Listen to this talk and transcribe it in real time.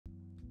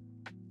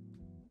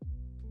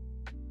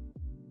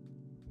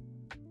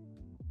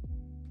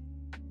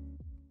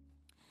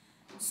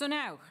So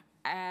now,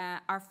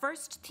 our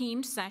first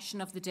themed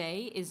session of the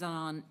day is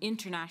on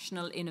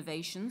international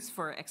innovations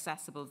for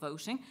accessible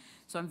voting.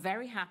 So I'm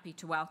very happy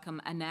to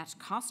welcome Annette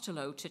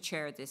Costello to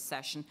chair this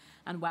session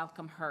and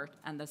welcome her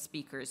and the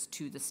speakers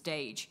to the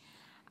stage.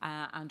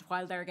 And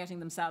while they're getting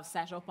themselves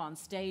set up on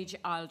stage,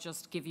 I'll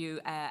just give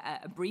you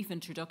a brief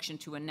introduction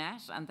to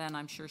Annette, and then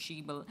I'm sure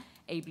she will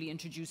ably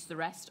introduce the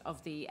rest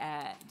of the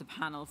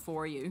panel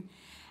for you.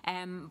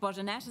 But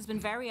Annette has been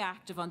very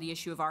active on the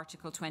issue of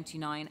Article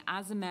 29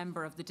 as a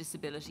member of the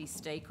Disability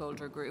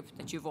Stakeholder Group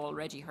that you've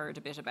already heard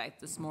a bit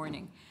about this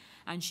morning.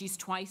 And she's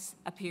twice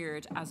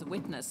appeared as a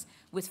witness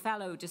with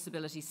fellow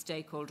Disability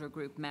Stakeholder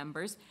Group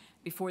members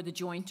before the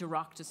Joint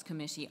Oireachtas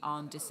Committee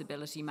on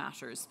Disability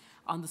Matters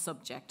on the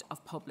subject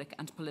of public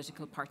and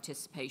political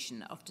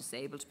participation of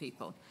disabled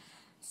people.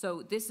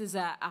 So this is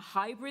a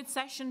hybrid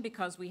session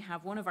because we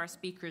have one of our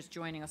speakers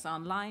joining us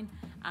online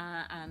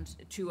and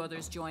two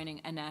others joining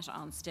Annette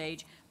on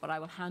stage. But I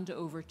will hand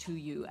over to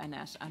you,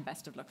 Annette, and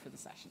best of luck for the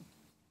session.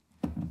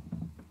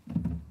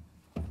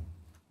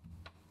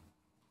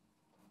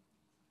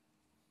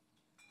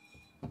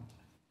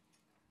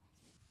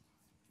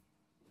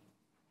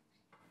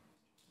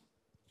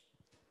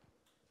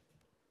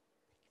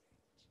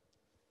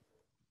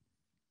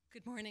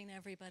 Good morning,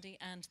 everybody,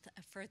 and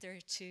further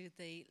to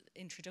the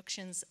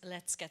introductions,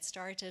 let's get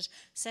started.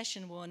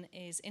 Session 1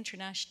 is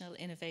International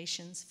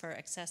Innovations for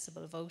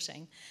Accessible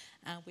Voting.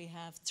 We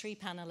have 3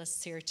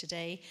 panelists here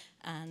today,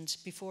 and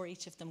before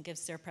each of them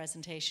gives their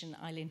presentation,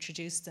 I'll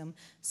introduce them.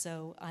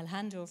 So I'll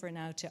hand over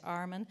now to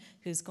Armin,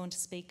 who's going to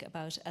speak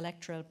about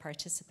electoral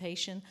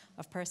participation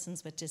of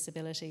persons with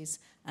disabilities,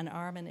 and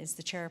Armin is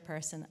the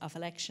chairperson of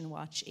Election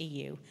Watch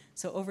EU.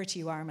 So over to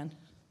you, Armin.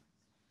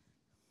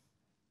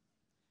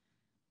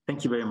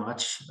 Thank you very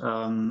much,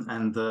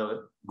 and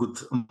good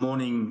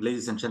morning,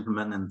 ladies and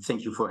gentlemen, and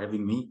thank you for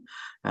having me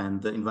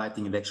and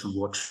inviting Election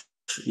Watch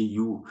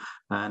EU,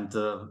 and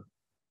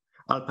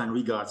Alpine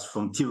regards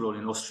from Tyrol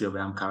in Austria,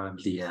 where I'm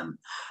currently am.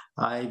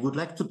 I would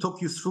like to talk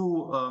you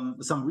through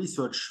some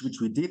research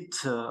which we did,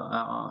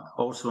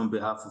 also on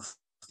behalf of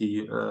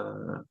the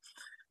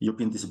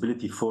European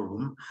Disability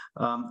Forum.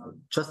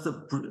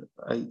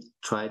 I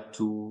tried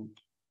to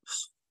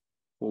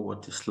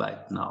forward the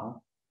slide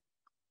now,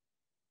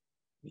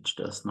 which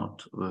does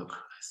not work,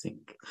 I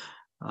think.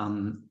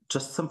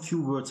 Just some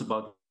few words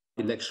about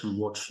Election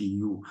Watch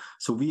EU.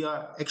 So we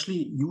are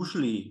actually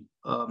usually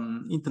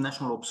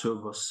international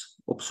observers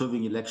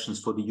observing elections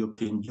for the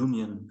European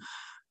Union,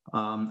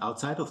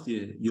 outside of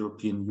the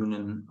European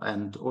Union,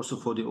 and also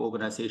for the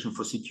Organization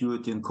for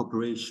Security and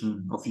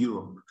Cooperation of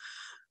Europe.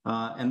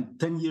 And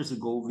 10 years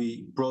ago,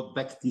 we brought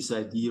back this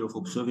idea of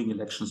observing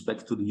elections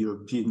back to the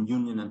European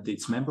Union and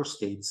its member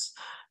states.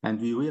 And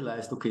we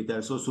realized, okay,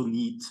 there's also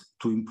need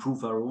to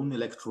improve our own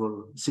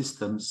electoral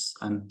systems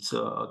and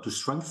to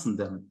strengthen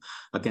them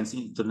against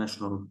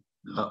international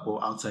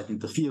or outside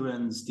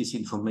interference,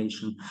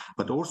 disinformation,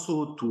 but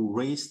also to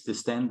raise the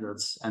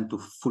standards and to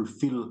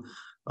fulfill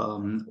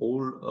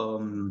all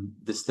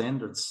the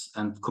standards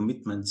and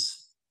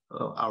commitments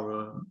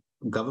our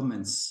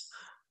governments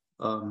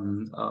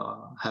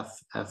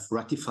have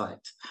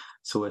ratified,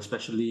 so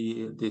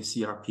especially the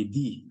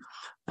CRPD.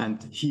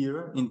 And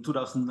here in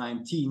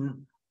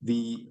 2019,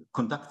 we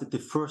conducted the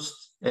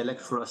first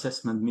electoral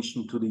assessment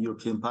mission to the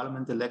European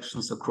Parliament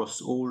elections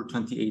across all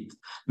 28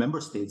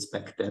 member states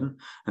back then,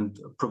 and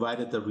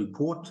provided a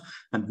report.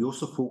 And we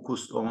also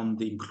focused on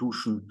the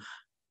inclusion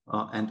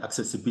and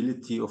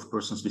accessibility of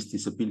persons with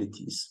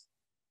disabilities.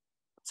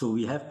 So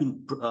we have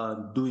been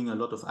doing a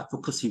lot of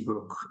advocacy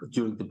work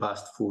during the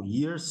past 4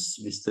 years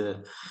with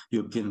the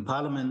European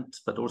Parliament,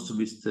 but also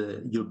with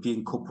the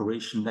European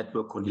Cooperation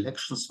Network on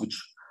Elections, which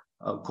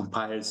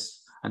compiles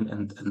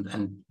and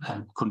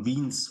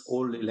convenes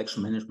all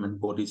election management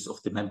bodies of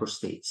the member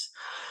states.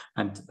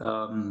 And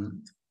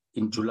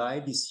in July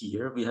this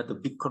year, we had a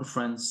big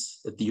conference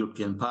at the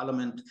European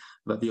Parliament,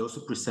 where we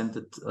also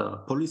presented a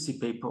policy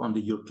paper on the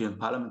European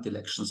Parliament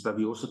elections, where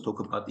we also talk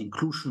about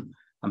inclusion,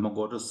 among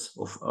others,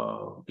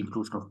 of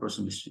inclusion of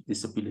persons with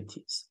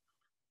disabilities.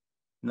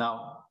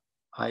 Now,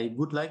 I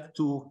would like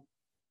to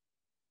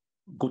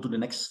go to the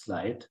next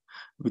slide,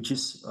 which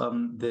is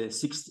the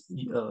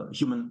 6th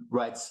Human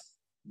Rights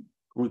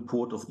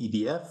Report of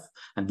EDF,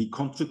 and we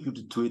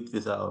contributed to it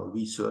with our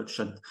research,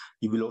 and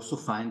you will also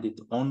find it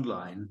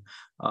online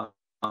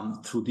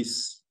through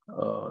this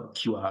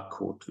QR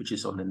code, which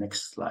is on the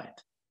next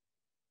slide.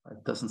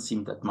 It doesn't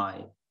seem that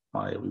my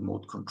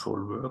remote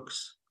control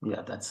works.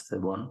 Yeah, that's the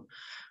one.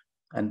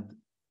 And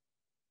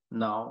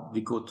now we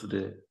go to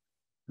the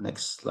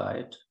next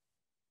slide.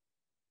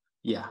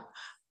 Yeah,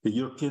 the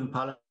European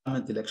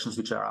Parliament elections,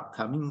 which are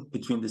upcoming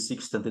between the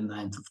 6th and the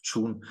 9th of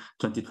June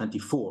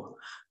 2024.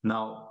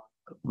 Now,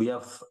 we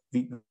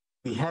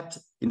had,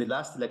 in the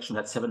last election,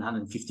 had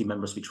 750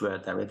 members which were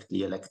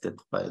directly elected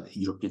by the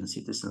European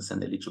citizens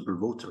and eligible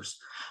voters.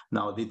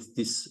 Now,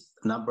 this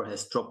number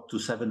has dropped to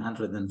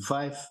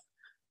 705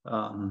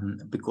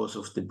 because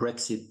of the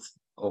Brexit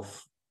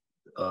of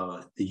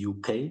the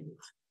UK.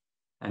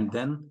 And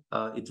then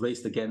it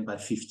raised again by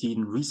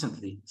 15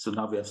 recently. So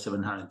now we have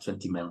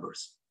 720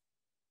 members,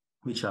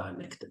 which are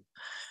elected.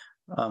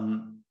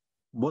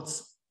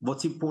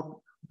 What's important?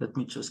 Let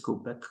me just go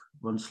back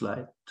one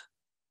slide.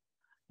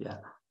 Yeah.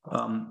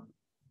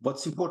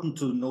 What's important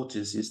to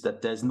notice is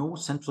that there's no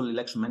central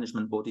election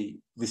management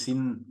body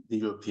within the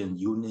European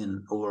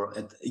Union or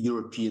at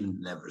European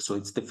level. So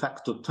it's de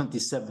facto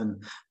 27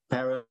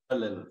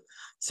 parallel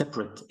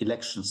separate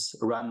elections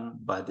run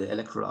by the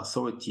electoral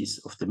authorities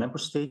of the member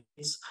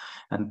states.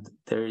 And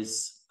there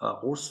is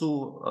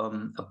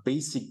also a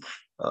basic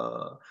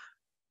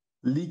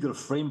legal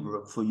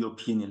framework for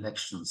European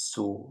elections.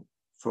 So,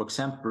 for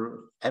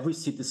example, every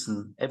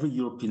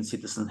European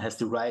citizen has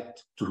the right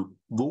to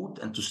vote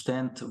and to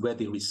stand where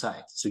they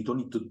reside. So you don't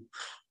need to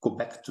go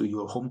back to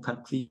your home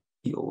country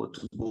or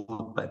to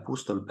vote by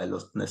postal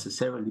ballot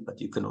necessarily,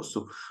 but you can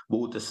also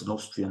vote as an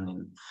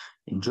Austrian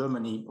in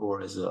Germany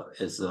or as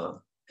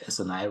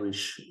an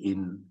Irish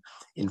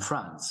in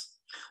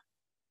France.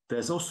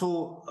 There's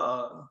also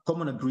a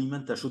common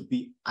agreement there should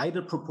be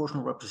either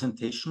proportional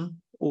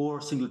representation or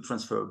single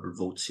transferable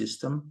vote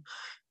system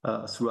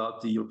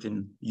throughout the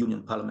European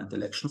Union Parliament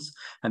elections.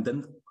 And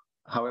then,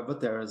 however,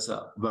 there is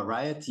a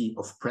variety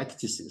of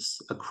practices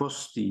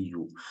across the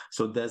EU.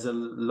 So there's a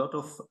lot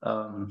of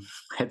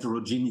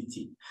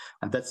heterogeneity.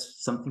 And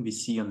that's something we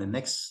see on the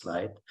next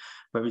slide,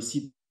 where we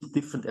see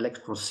different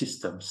electoral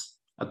systems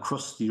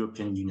across the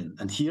European Union.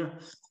 And here,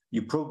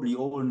 you probably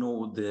all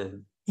know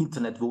the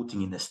internet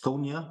voting in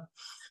Estonia,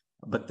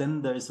 but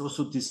then there is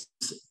also this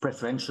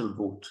preferential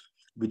vote,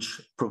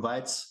 which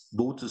provides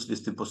voters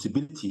with the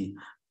possibility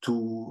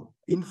to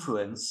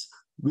influence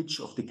which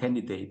of the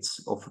candidates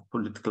of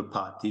political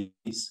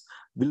parties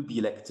will be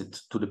elected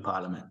to the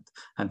parliament.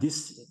 And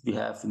this we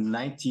have in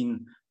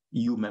 19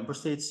 EU member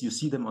states. You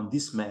see them on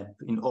this map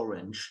in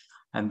orange.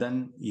 And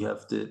then you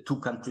have the two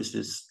countries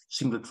with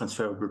single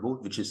transferable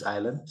vote, which is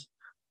Ireland,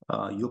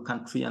 your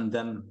country, and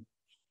then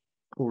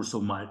also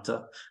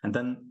Malta. And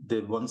then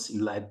the ones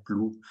in light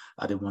blue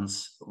are the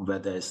ones where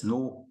there is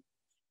no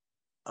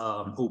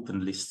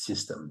open list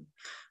system.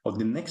 On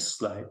the next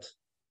slide,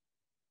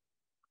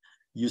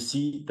 you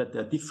see that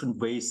there are different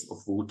ways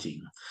of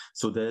voting.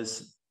 So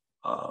there's,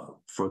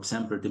 for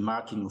example, the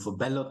marking of a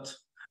ballot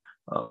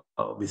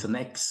with an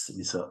X,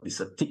 with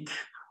a tick,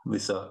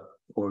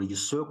 or you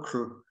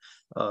circle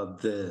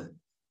the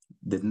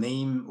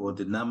name or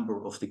the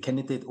number of the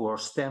candidate, or a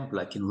stamp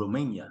like in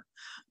Romania.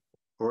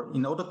 Or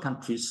in other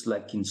countries,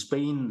 like in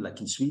Spain,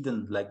 like in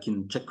Sweden, like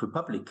in Czech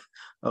Republic,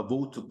 a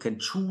voter can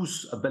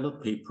choose a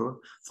ballot paper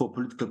for a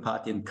political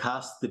party and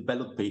cast the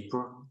ballot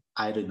paper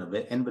either in an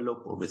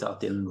envelope or without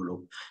the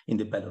envelope in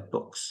the ballot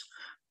box.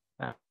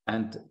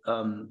 And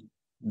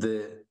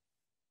the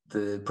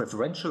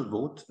preferential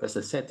vote, as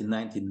I said, in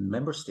 19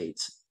 member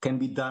states, can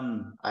be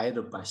done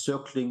either by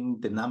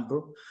circling the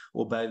number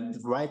or by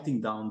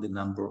writing down the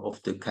number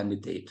of the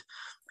candidate,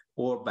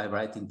 or by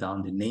writing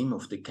down the name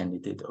of the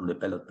candidate on the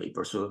ballot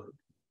paper. So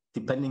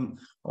depending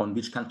on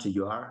which country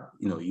you are,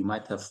 you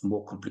might have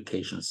more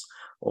complications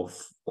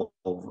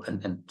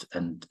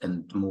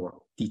and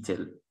more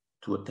detail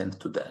to attend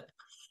to that.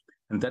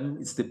 And then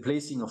it's the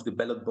placing of the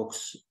ballot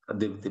box,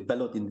 the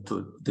ballot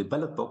into the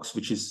ballot box,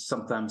 which is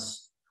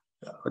sometimes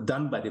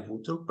done by the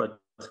voter, but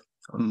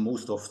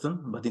most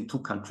often, but in two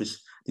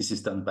countries, this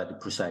is done by the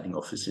presiding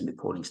officer in the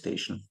polling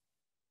station.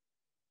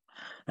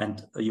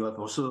 And you have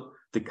also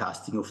the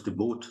casting of the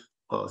vote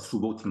through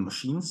voting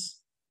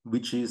machines,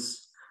 which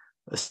is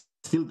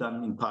still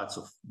done in parts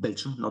of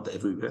Belgium, not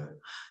everywhere,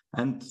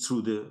 and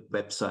through the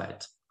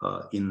website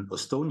in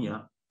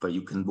Estonia, where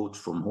you can vote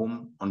from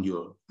home on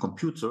your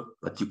computer,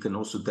 but you can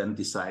also then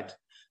decide,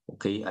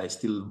 okay, I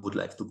still would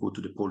like to go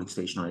to the polling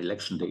station on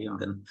election day, and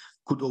then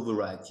could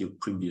override your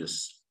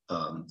previous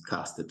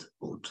casted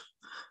vote.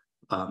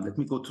 Let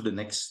me go to the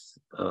next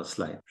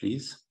slide,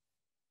 please.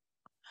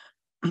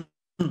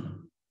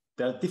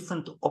 There are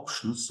different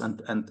options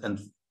and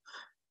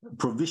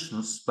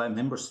provisions by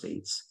member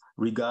states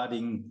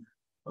regarding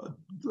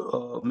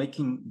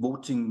making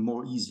voting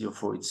more easier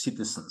for its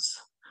citizens,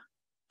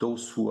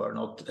 those who are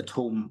not at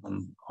home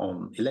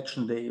on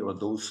election day or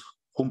those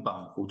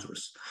homebound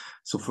voters.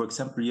 So, for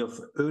example, you have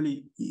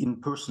early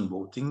in-person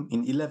voting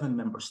in 11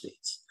 member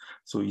states.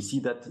 So you see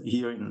that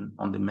here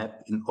on the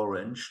map in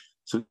orange.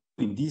 So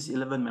in these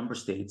 11 member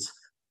states,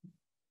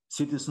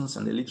 citizens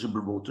and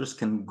eligible voters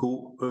can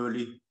go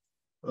early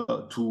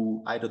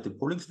to either the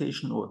polling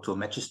station or to a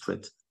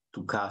magistrate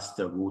to cast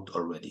their vote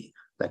already.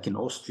 Like in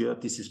Austria,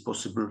 this is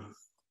possible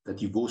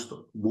that you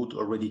vote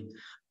already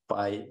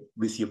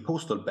with your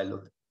postal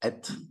ballot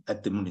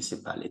at the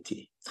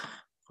municipality.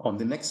 On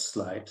the next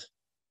slide,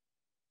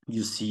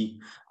 you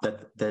see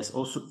that there's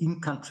also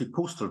in-country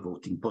postal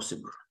voting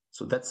possible.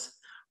 So that's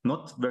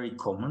not very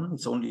common.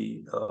 It's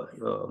only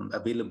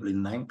available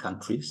in 9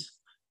 countries,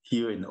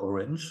 here in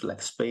orange,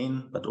 like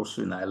Spain, but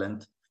also in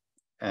Ireland,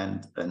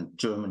 and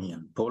Germany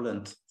and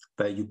Poland,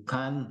 where you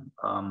can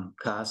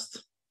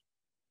cast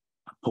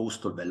a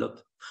postal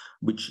ballot,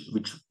 which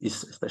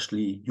is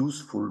especially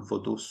useful for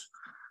those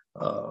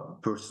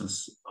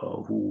persons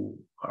who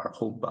are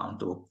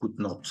homebound or could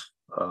not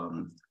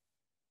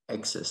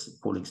access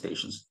polling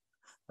stations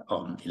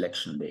on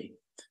election day.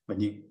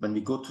 When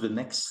we go to the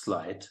next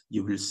slide,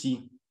 you will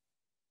see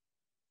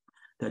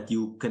that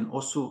you can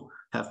also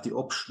have the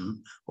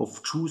option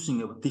of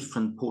choosing a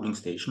different polling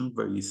station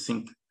where you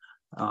think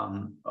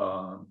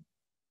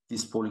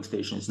this polling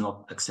station is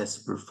not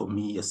accessible for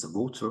me as a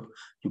voter.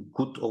 You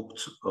could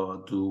opt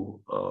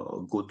to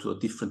go to a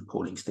different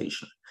polling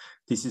station.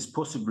 This is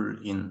possible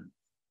in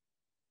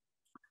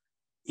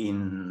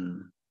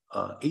 18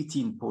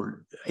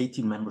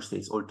 member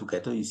states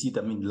altogether. You see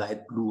them in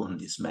light blue on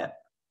this map.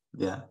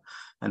 Yeah,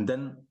 and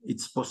then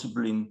it's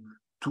possible in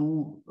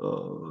 2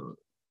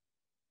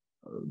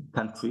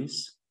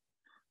 countries,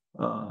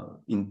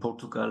 in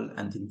Portugal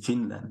and in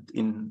Finland,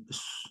 in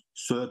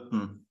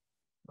certain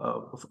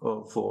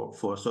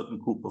for a certain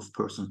group of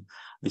persons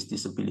with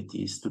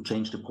disabilities, to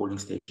change the polling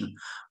station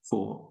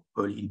for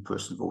early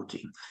in-person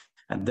voting.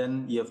 And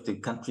then you have the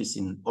countries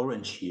in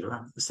orange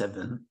here,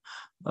 7,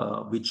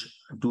 which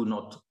do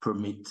not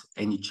permit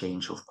any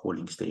change of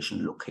polling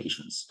station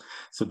locations.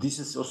 So this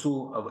is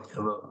also a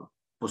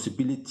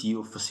possibility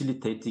of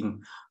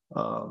facilitating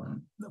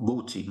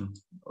voting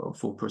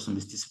for persons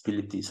with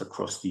disabilities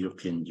across the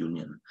European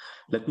Union.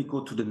 Let me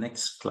go to the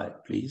next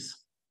slide, please.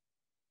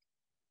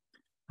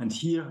 And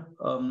here,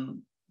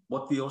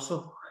 what we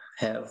also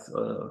have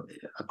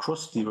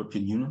across the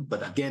European Union,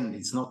 but again,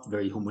 it's not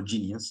very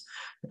homogeneous,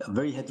 a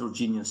very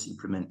heterogeneous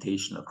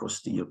implementation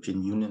across the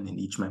European Union in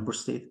each member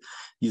state.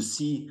 You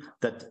see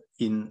that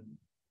in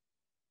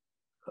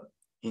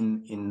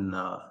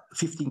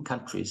 15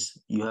 countries,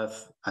 you have,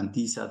 and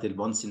these are the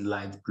ones in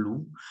light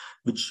blue,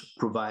 which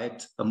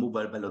provide a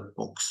mobile ballot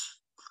box,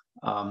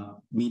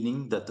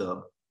 meaning that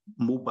a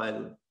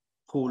mobile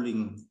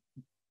polling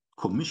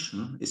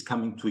commission is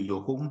coming to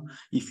your home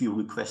if you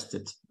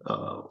requested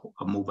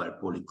a mobile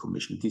polling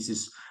commission. This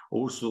is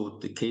also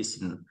the case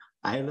in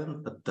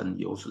Ireland, but then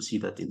you also see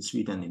that in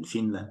Sweden, in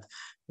Finland,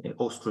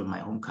 Austria, my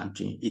home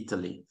country,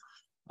 Italy.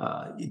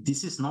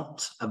 This is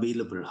not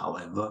available,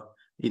 however,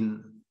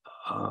 in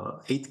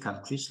 8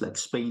 countries like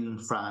Spain,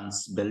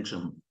 France,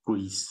 Belgium,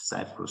 Greece,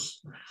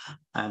 Cyprus,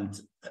 and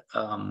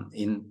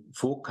in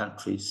 4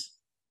 countries,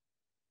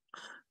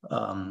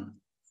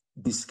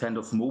 this kind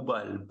of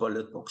mobile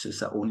ballot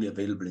boxes are only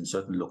available in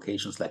certain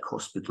locations like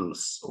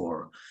hospitals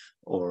or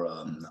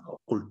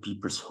old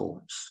people's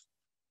homes.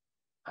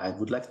 I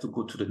would like to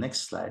go to the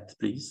next slide,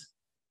 please.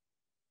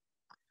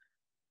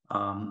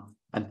 And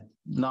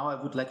now I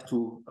would like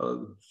to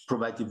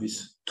provide you with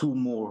 2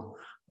 more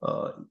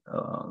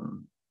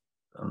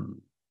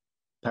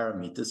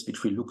parameters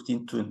which we looked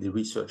into in the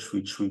research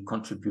which we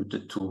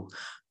contributed to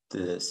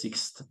the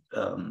 6th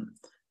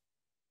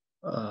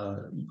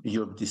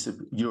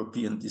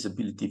European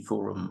Disability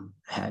Forum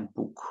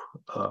handbook,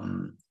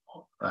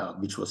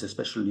 which was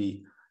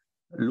especially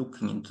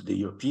looking into the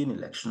European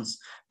elections.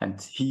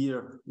 And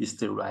here is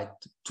the right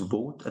to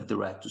vote and the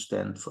right to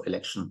stand for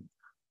elections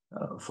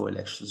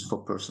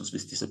for persons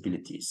with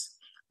disabilities.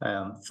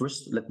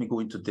 First, let me go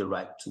into the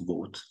right to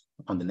vote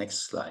on the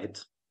next slide.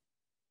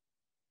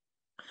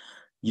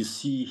 You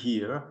see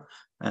here,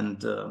 and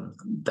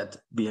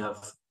that we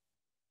have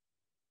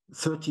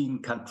 13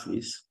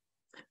 countries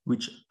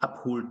which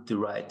uphold the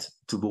right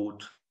to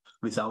vote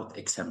without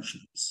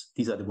exemptions.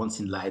 These are the ones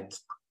in light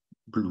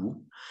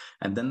blue.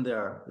 And then there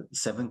are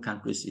 7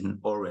 countries in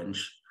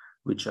orange,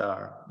 which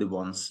are the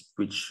ones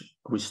which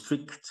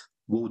restrict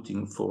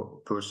voting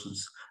for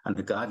persons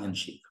under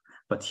guardianship.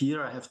 But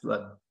here I have to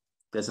add,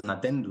 there's an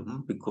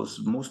addendum, because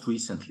most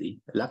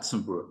recently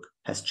Luxembourg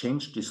has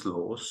changed its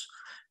laws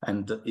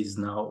and is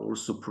now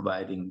also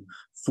providing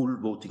full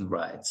voting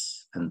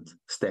rights and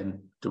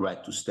the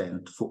right to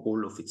stand for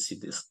all of its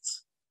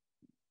citizens.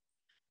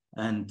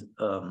 And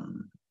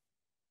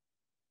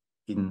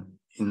in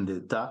the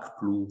dark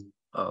blue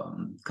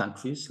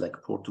countries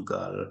like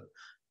Portugal,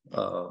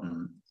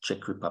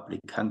 Czech Republic,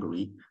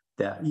 Hungary,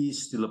 there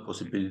is still a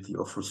possibility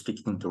of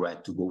restricting the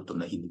right to vote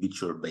on an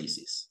individual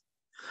basis.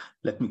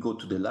 Let me go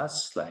to the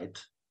last slide.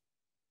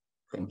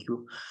 Thank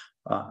you.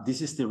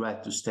 This is the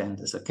right to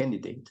stand as a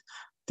candidate.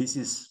 This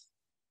is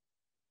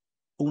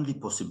only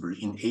possible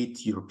in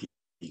 8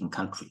 European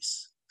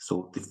countries.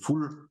 So the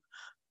full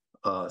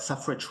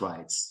suffrage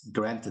rights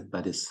granted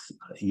by this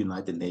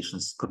United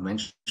Nations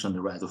Convention on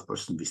the Rights of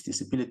Persons with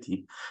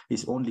Disability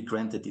is only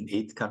granted in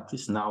 8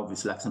 countries, now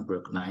with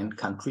Luxembourg 9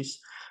 countries.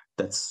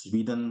 That's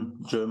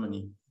Sweden,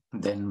 Germany,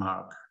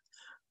 Denmark,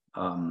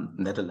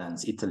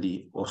 Netherlands,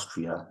 Italy,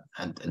 Austria,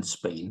 and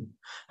Spain.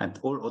 And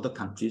all other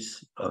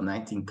countries,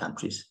 19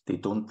 countries, they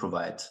don't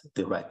provide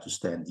the right to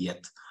stand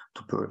yet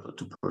to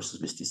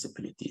persons with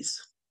disabilities.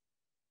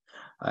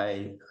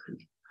 I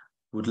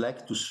would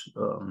like to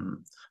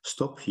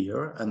stop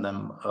here, and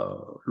I'm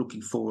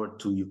looking forward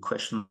to your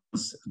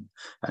questions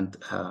and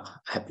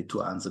happy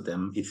to answer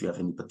them if you have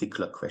any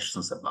particular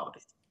questions about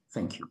it.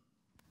 Thank you.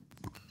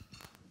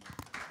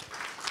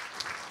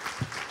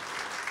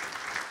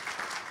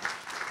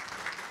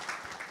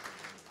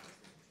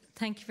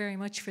 Thank you very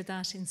much for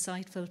that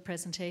insightful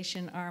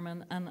presentation,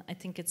 Armin. And I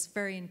think it's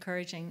very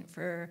encouraging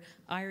for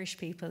Irish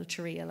people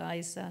to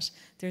realise that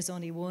there's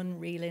only one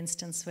real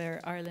instance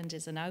where Ireland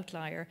is an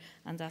outlier,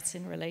 and that's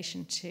in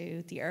relation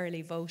to the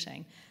early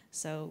voting.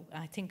 So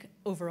I think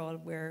overall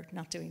we're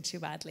not doing too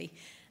badly.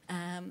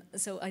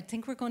 So I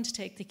think we're going to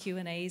take the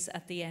Q&As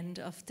at the end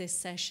of this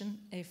session,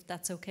 if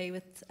that's okay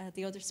with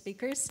the other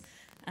speakers.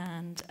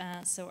 And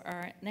so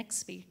our next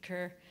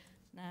speaker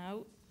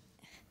now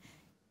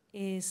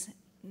is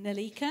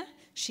Nellika.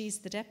 She's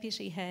the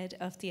Deputy Head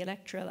of the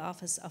Electoral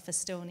Office of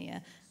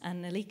Estonia,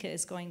 and Nellika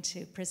is going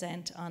to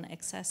present on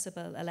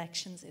accessible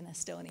elections in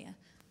Estonia.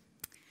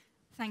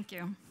 Thank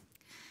you.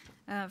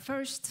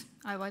 First,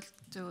 I would like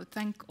to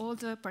thank all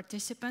the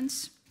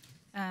participants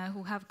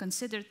who have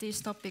considered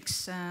these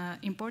topics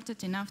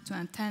important enough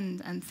to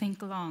attend and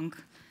think long.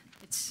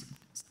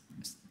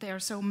 There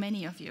are so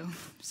many of you,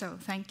 so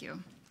thank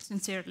you,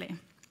 sincerely.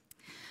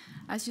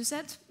 As you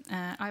said,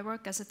 I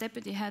work as a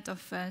Deputy Head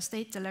of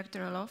State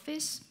Electoral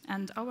Office,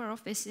 and our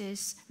office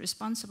is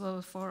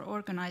responsible for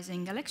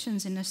organizing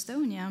elections in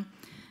Estonia,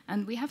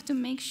 and we have to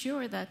make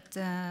sure that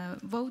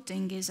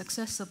voting is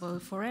accessible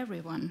for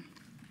everyone.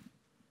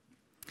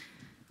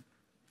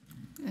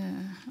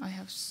 I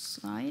have a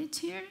slide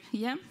here,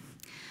 yeah.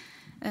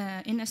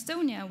 In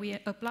Estonia, we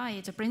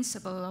apply the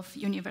principle of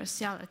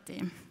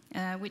universality,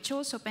 which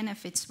also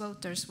benefits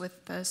voters with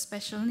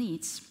special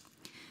needs.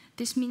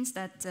 This means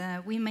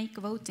that we make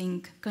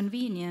voting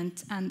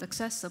convenient and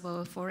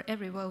accessible for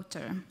every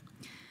voter.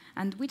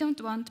 And we don't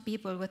want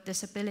people with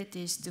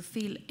disabilities to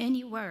feel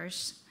any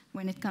worse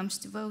when it comes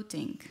to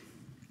voting.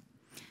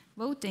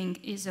 Voting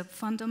is a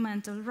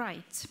fundamental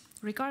right,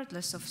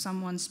 regardless of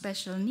someone's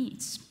special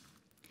needs.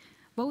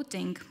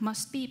 Voting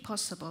must be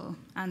possible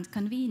and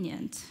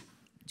convenient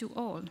to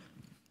all.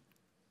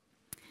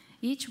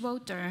 Each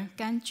voter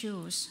can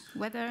choose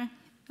whether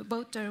a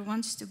voter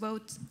wants to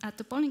vote at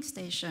the polling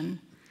station,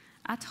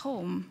 at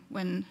home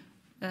when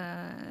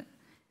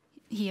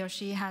he or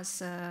she has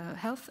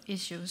health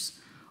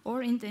issues,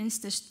 or in the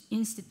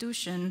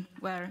institution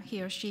where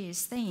he or she is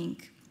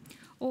staying.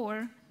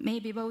 Or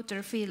maybe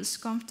voter feels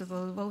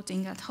comfortable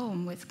voting at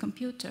home with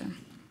computer.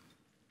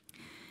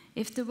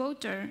 If the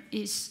voter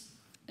is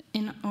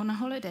on a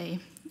holiday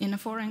in a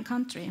foreign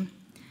country,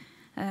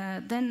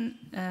 then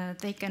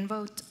they can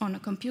vote on a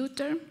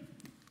computer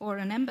or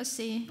an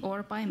embassy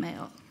or by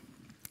mail.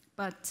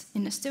 But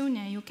in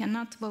Estonia, you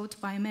cannot vote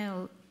by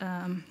mail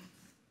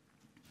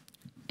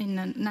in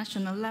a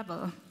national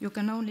level. You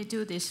can only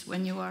do this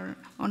when you are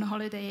on a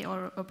holiday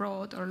or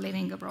abroad or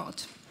living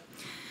abroad.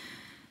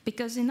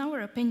 Because in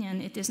our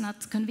opinion, it is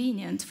not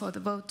convenient for the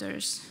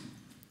voters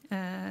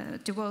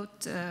to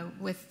vote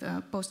with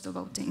postal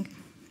voting.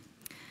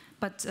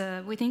 But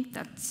we think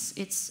that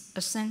it's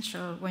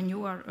essential when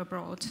you are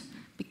abroad,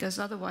 because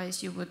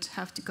otherwise you would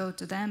have to go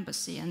to the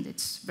embassy, and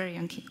it's very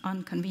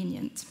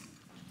inconvenient.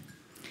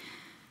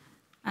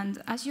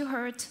 And as you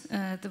heard,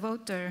 the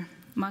voter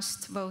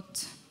must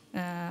vote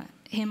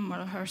him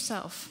or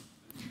herself.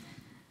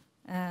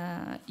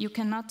 You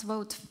cannot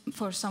vote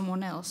for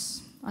someone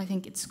else. I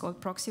think it's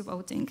called proxy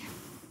voting.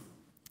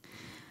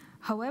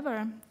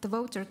 However, the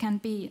voter can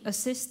be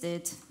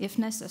assisted if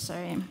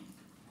necessary.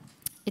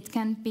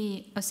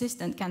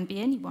 Assistant can be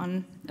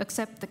anyone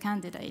except the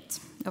candidate,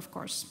 of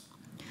course.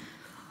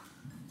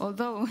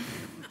 Although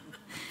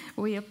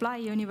we apply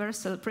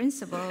universal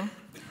principle,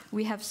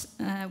 we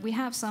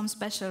have some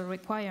special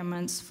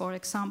requirements, for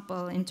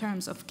example, in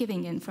terms of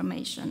giving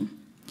information.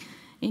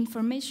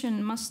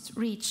 Information must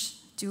reach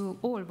to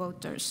all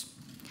voters.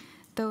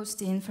 Thus,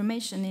 the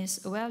information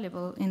is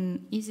available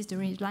in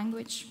easy-to-read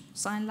language,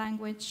 sign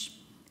language,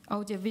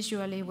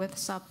 audiovisually with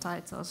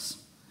subtitles.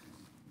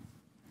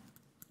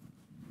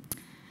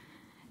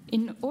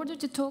 In order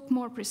to talk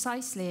more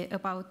precisely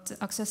about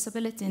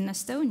accessibility in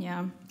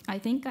Estonia, I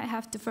think I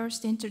have to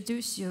first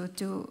introduce you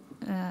to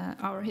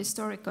our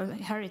historical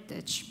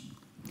heritage.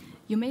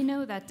 You may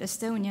know that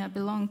Estonia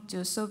belonged to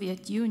the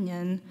Soviet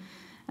Union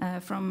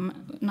from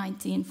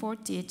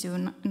 1940 to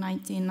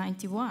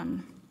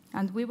 1991,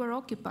 and we were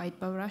occupied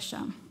by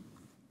Russia.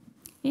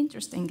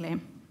 Interestingly,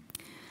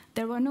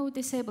 there were no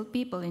disabled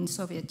people in the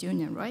Soviet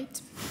Union,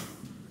 right?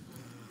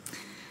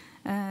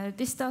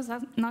 This does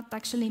not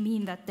actually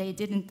mean that they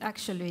didn't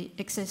actually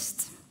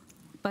exist,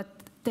 but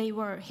they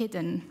were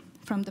hidden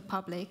from the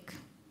public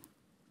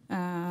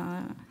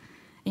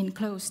in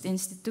closed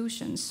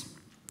institutions.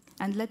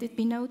 And let it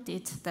be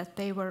noted that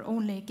they were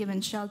only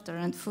given shelter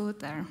and food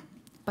there,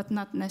 but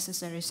not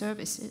necessary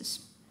services.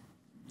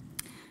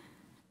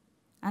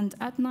 And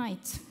at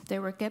night, they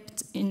were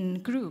kept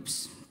in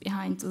groups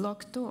behind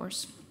locked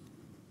doors.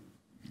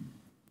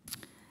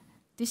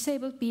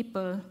 Disabled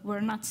people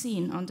were not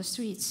seen on the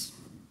streets.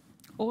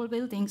 All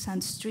buildings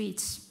and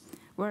streets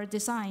were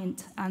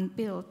designed and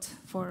built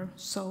for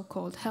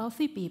so-called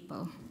healthy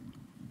people.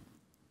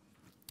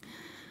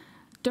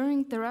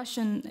 During the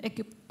Russian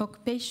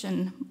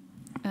occupation,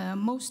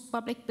 most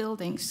public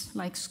buildings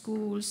like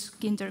schools,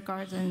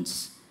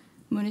 kindergartens,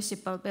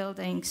 municipal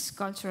buildings,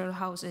 cultural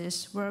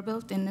houses were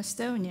built in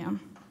Estonia.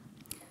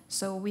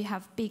 so we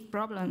have big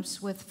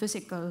problems with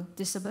physical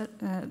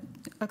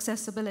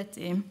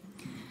accessibility,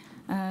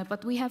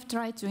 but we have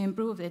tried to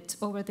improve it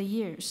over the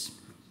years.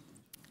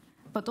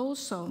 But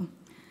also,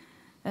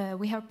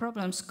 we have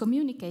problems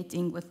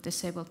communicating with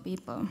disabled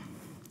people,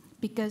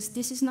 because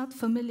this is not a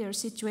familiar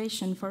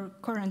situation for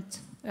current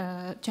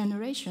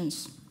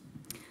generations,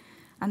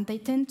 and they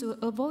tend to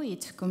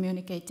avoid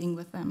communicating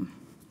with them.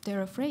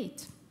 They're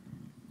afraid.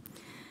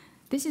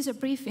 This is a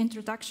brief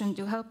introduction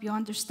to help you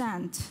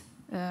understand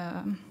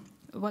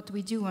what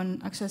we do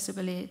on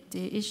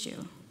accessibility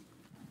issue.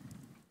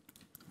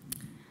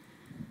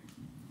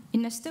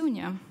 In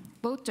Estonia,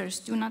 voters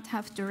do not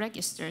have to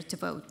register to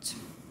vote,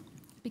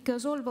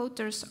 because all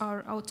voters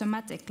are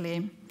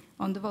automatically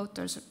on the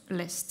voters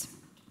list.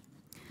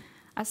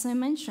 As I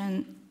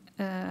mentioned,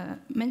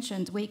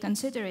 we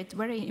consider it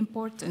very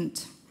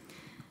important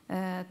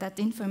that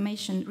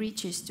information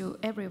reaches to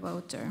every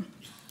voter.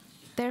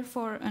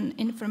 Therefore, an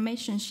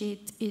information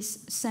sheet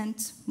is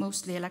sent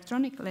mostly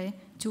electronically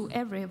to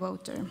every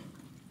voter,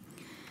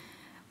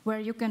 where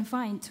you can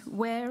find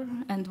where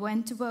and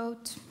when to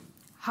vote,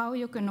 how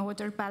you can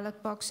order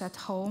ballot box at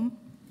home,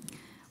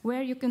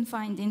 where you can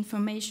find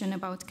information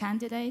about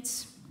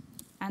candidates,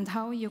 and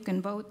how you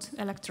can vote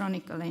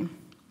electronically.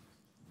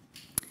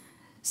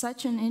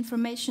 Such an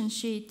information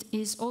sheet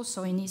is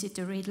also in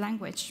easy-to-read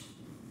language.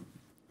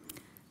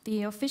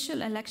 The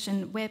official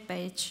election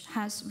webpage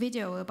has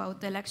video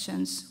about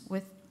elections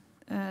with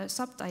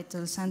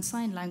subtitles and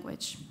sign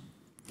language.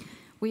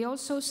 We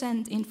also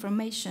send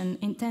information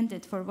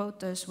intended for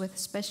voters with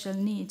special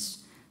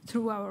needs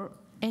through our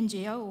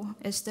NGO,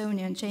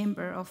 Estonian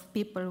Chamber of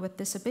People with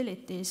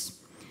Disabilities,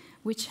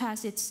 which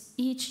has its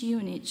each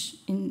unit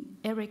in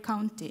every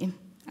county,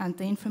 and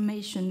the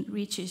information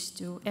reaches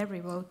to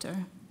every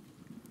voter.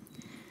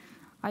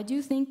 I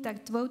do think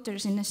that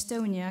voters in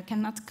Estonia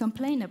cannot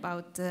complain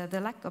about the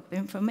lack of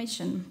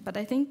information, but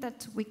I think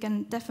that we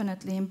can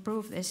definitely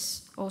improve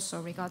this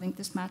also regarding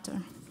this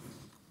matter.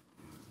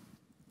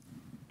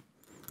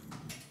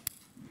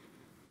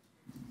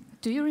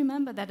 Do you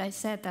remember that I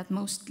said that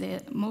most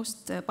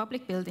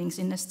public buildings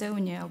in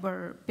Estonia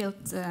were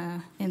built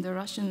in the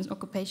Russian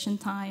occupation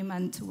time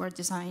and were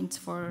designed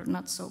for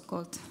not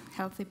so-called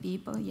healthy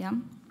people? Yeah.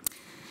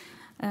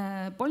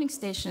 Polling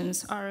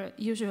stations are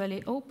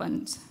usually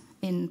opened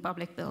in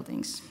public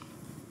buildings.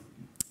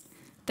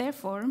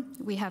 Therefore,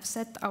 we have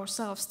set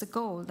ourselves the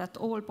goal that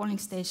all polling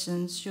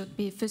stations should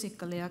be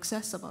physically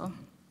accessible.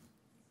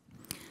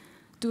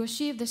 To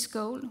achieve this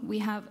goal, we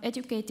have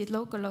educated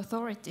local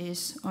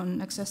authorities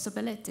on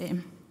accessibility.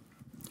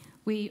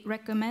 We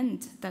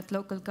recommend that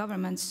local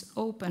governments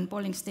open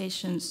polling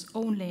stations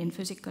only in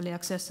physically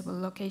accessible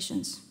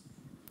locations.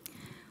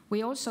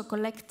 We also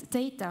collect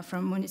data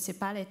from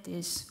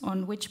municipalities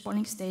on which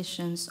polling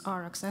stations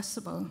are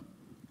accessible.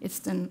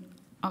 It's an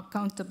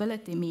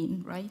accountability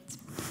mean, right?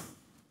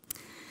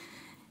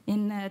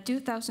 In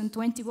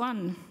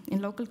 2021,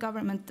 in local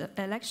government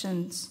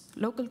elections,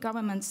 local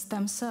governments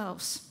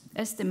themselves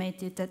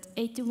estimated that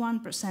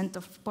 81%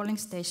 of polling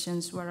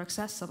stations were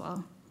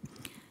accessible.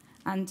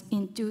 And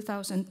in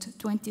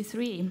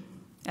 2023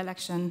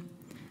 election,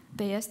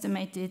 they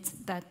estimated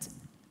that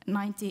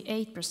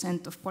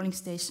 98% of polling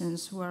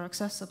stations were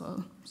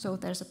accessible. So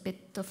there's a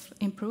bit of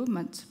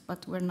improvement,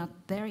 but we're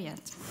not there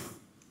yet.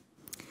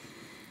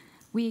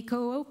 We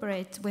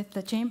cooperate with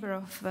the Chamber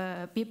of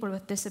People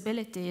with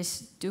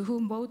Disabilities, to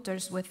whom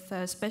voters with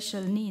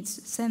special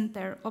needs send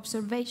their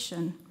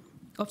observations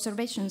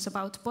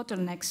about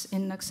bottlenecks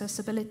in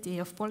accessibility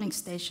of polling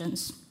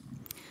stations.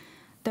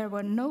 There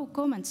were no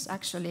comments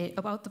actually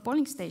about the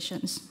polling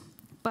stations,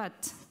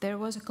 but there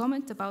was a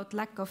comment about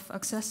lack of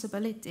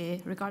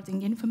accessibility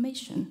regarding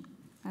information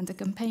and the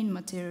campaign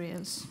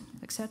materials,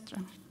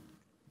 etc.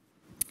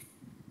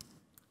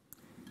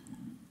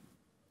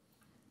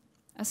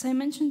 As I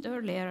mentioned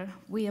earlier,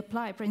 we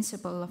apply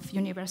principle of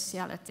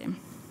universality.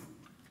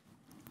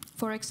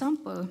 For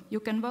example, you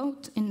can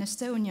vote in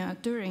Estonia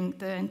during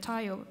the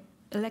entire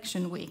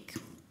election week.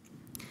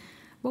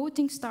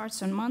 Voting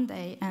starts on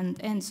Monday and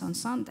ends on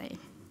Sunday.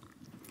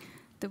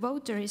 The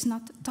voter is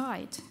not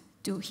tied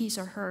to his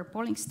or her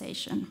polling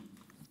station,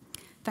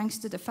 thanks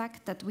to the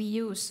fact that we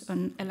use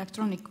an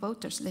electronic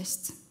voters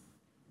list.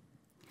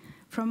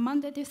 From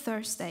Monday to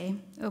Thursday,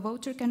 a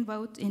voter can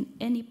vote in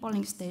any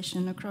polling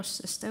station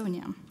across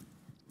Estonia.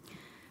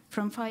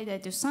 From Friday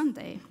to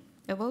Sunday,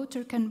 a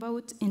voter can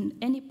vote in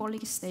any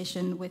polling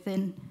station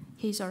within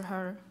his or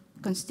her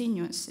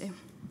constituency.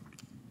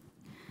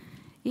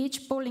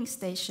 Each polling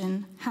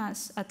station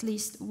has at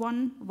least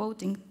one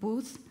voting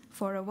booth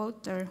for a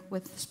voter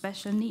with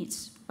special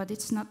needs, but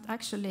it's not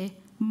actually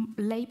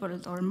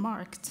labeled or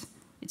marked.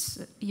 It's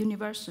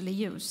universally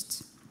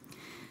used.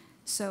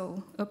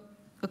 So a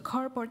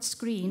cardboard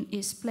screen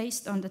is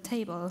placed on the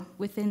table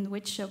within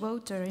which a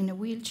voter in a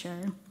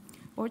wheelchair,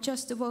 or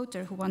just a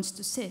voter who wants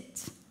to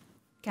sit,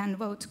 can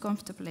vote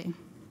comfortably.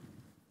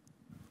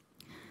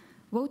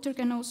 Voter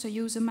can also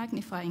use a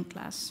magnifying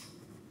glass.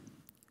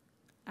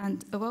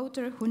 And a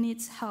voter who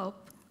needs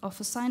help of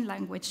a sign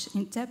language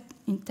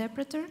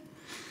interpreter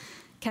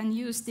can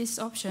use this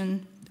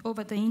option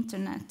over the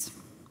internet.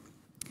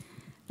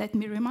 Let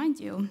me remind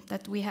you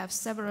that we have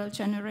several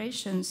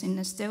generations in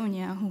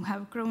Estonia who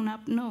have grown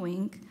up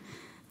knowing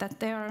that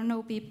there are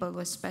no people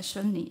with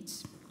special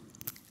needs,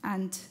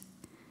 and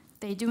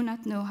they do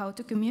not know how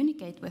to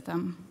communicate with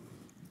them.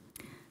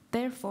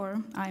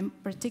 Therefore, I'm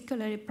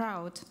particularly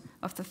proud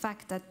of the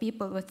fact that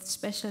people with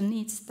special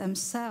needs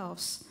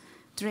themselves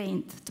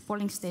trained the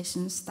polling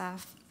station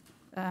staff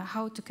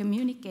how to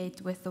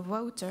communicate with the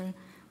voter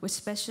with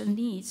special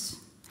needs,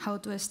 how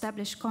to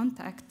establish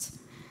contact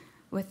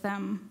with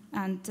them,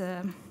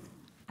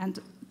 and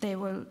they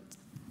will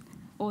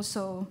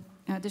also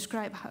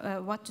describe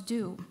what to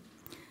do.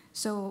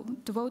 So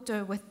the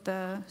voter with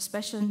the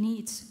special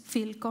needs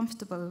feel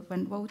comfortable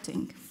when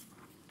voting.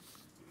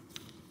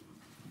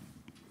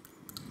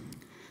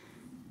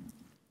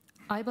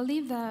 I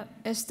believe the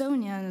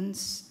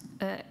Estonians'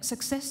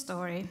 success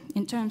story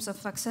in terms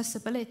of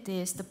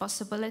accessibility is the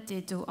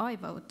possibility to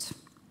iVote.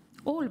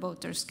 All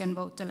voters can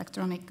vote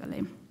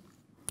electronically.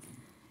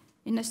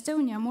 In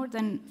Estonia, more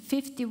than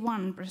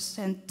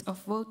 51%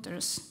 of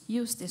voters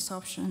use this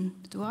option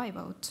to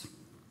iVote.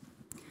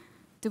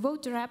 The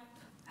voter app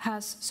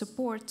has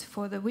support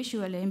for the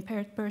visually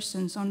impaired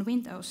persons on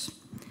Windows,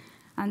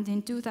 and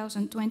in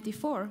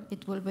 2024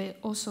 it will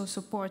also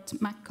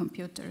support Mac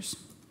computers.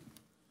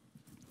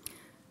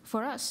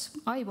 For us,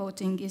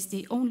 iVoting is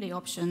the only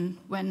option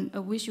when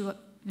a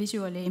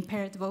visually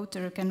impaired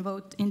voter can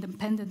vote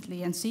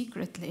independently and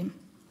secretly.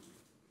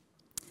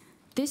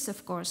 This,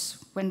 of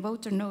course, when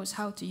voter knows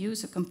how to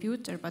use a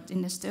computer, but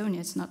in Estonia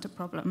it's not a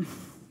problem.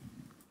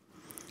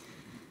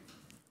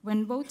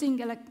 When voting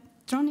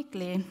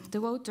electronically, the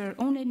voter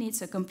only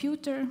needs a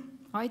computer,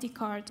 ID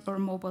card, or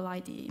mobile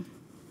ID.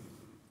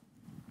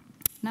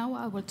 Now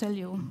I will tell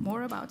you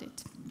more about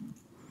it.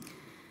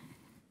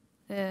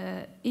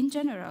 In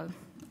general,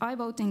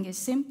 iVoting is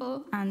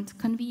simple and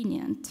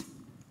convenient.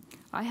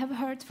 I have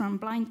heard from a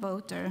blind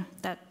voter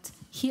that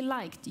he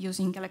liked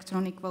using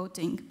electronic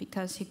voting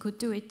because he could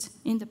do it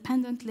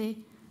independently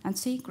and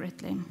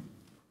secretly.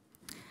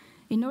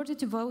 In order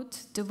to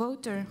vote, the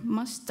voter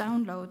must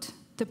download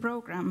the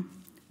program,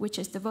 which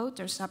is the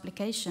voter's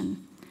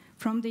application,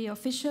 from the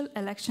official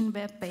election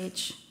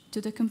webpage to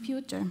the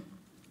computer.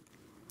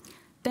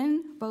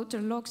 Then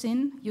voter logs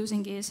in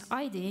using his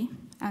ID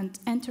and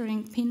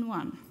entering PIN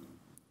 1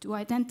 to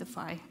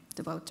identify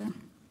the voter.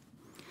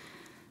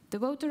 The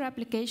voter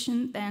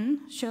application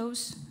then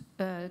shows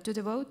to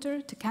the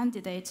voter the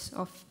candidates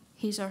of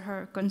his or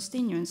her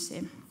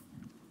constituency,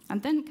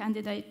 and then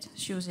candidate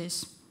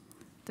chooses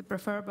the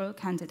preferable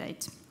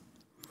candidate.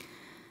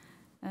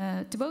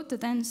 The voter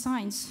then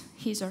signs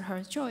his or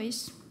her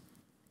choice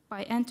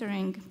by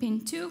entering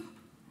PIN 2,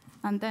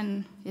 and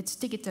then it's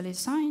digitally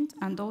signed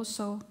and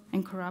also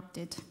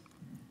encrypted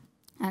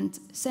and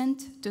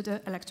sent to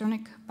the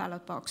electronic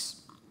ballot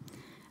box.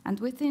 And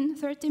within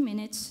 30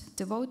 minutes,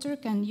 the voter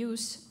can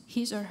use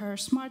his or her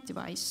smart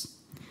device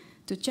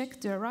to check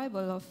the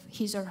arrival of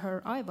his or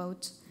her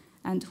iVote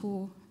and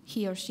who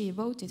he or she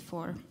voted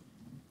for.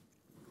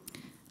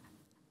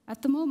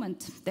 At the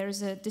moment, there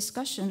is a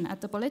discussion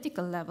at the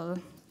political level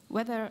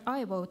whether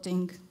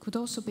iVoting could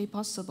also be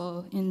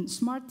possible in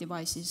smart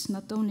devices,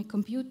 not only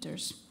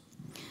computers.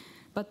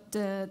 But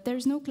there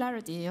is no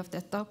clarity of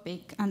that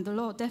topic, and the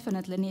law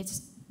definitely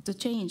needs to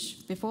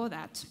change before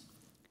that.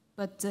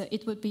 But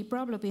it would be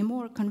probably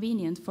more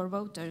convenient for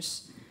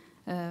voters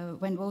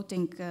when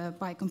voting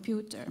by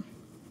computer.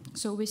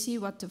 So we see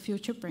what the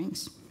future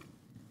brings.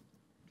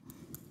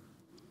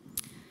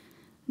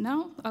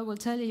 Now I will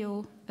tell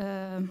you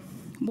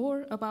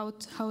more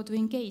about how to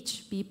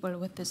engage people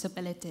with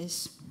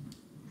disabilities.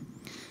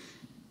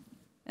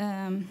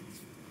 As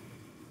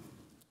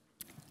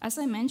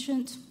I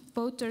mentioned,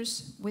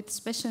 voters with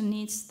special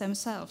needs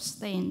themselves,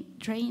 they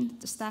train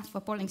the staff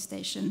of polling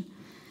station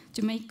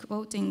to make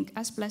voting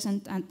as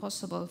pleasant as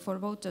possible for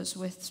voters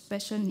with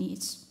special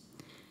needs.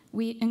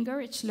 We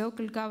encourage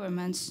local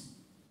governments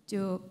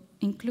to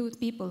include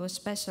people with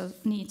special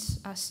needs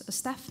as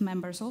staff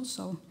members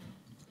also.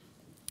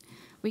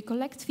 We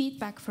collect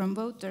feedback from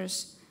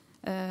voters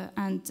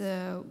and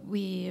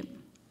we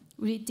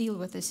deal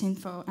with this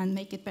info and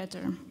make it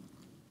better.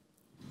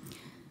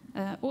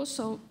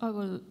 Also, I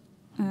will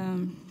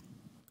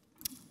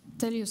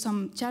tell you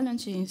some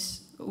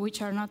challenges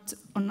which are not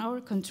on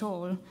our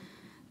control.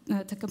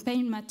 The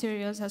campaign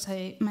materials, as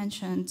I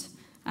mentioned,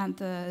 and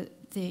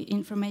the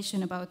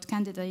information about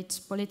candidates'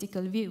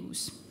 political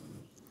views.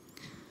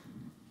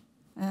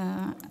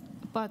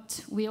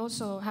 But we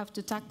also have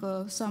to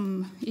tackle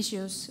some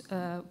issues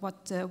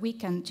what we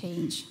can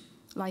change,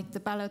 like the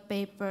ballot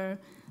paper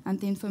and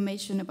the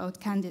information about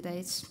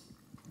candidates.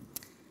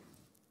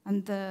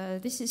 And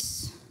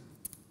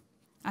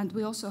and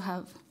we also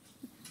have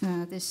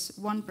this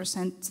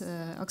 1%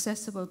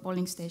 accessible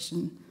polling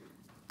station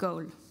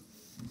goal.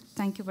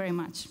 Thank you very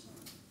much.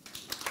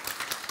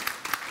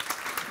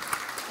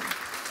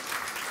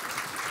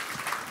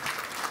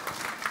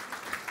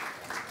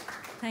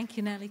 Thank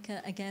you,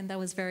 Nellika. Again, that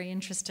was very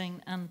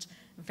interesting, and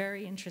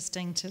very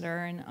interesting to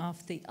learn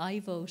of the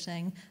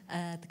iVoting,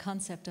 the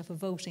concept of a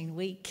voting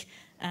week,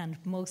 and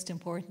most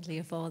importantly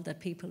of all,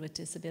 that people with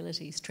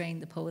disabilities train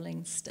the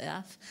polling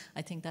staff.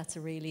 I think that's a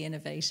really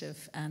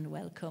innovative and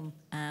welcome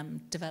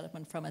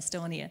development from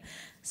Estonia.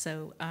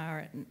 So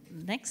our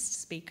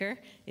next speaker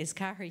is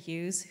Cahir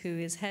Hughes, who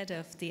is head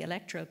of the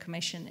Electoral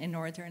Commission in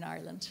Northern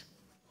Ireland.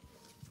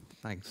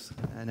 Thanks,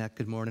 Annette.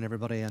 Good morning,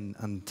 everybody,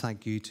 and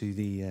thank you to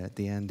the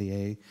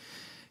NDA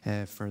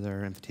for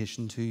their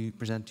invitation to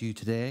present to you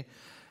today.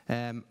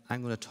 I'm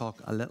going to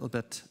talk a little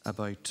bit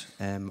about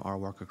our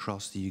work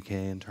across the UK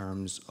in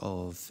terms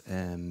of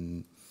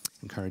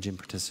encouraging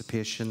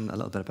participation, a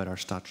little bit about our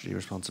statutory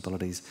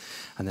responsibilities,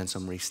 and then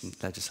some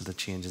recent legislative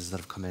changes that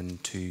have come in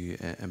to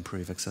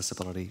improve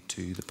accessibility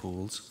to the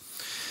polls.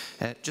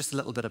 Just a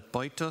little bit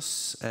about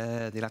us.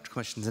 The Electoral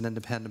Commission is an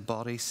independent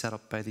body set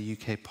up by the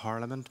UK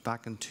Parliament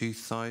back in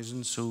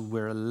 2000, so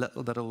we're a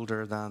little bit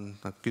older than,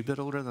 a good bit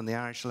older than the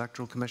Irish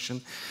Electoral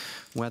Commission.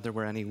 Whether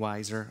we're any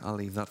wiser, I'll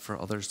leave that for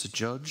others to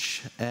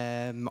judge.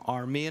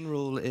 Our main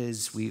role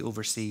is we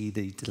oversee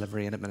the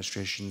delivery and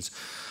administrations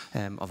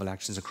of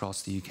elections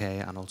across the UK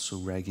and also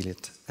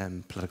regulate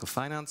political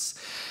finance.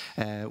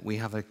 We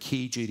have a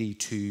key duty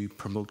to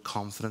promote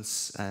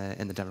confidence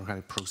in the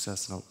democratic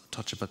process, and I'll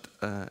touch a bit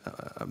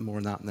more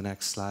on that in the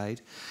next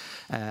slide.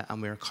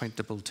 And we're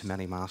accountable to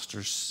many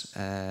masters.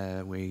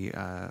 We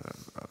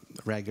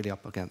regularly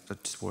up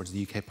against towards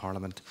the UK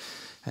Parliament,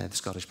 the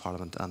Scottish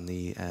Parliament and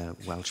the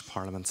Welsh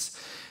Parliaments.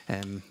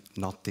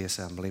 Not the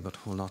Assembly, but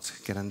we'll not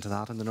get into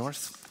that in the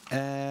north.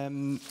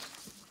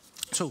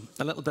 So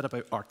a little bit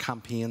about our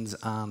campaigns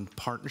and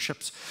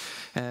partnerships.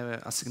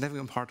 A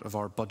significant part of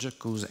our budget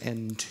goes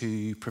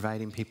into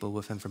providing people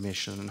with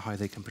information on how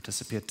they can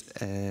participate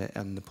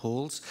in the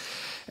polls.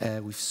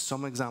 We've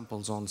some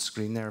examples on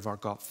screen there of our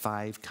Got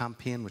 5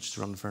 campaign, which has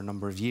run for a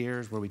number of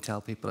years, where we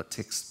tell people it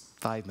takes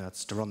 5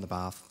 minutes to run the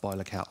bath,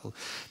 boil a kettle,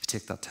 to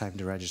take that time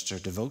to register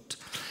to vote.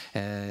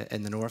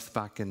 In the north,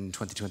 back in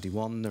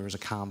 2021, there was a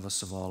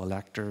canvass of all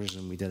electors,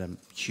 and we did a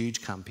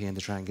huge campaign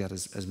to try and get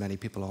as many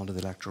people onto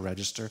the electoral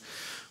register,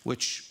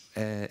 which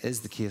is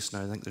the case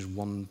now. I think there's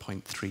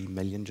 1.3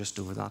 million, just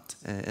over that,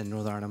 in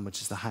Northern Ireland,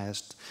 which is the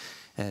highest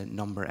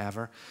number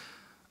ever.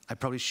 I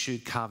probably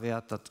should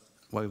caveat that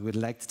while we would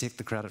like to take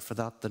the credit for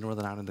that, the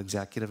Northern Ireland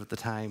Executive at the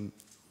time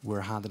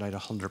were handing out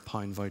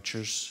 £100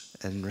 vouchers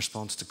in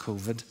response to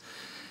COVID.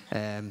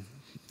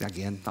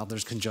 Again,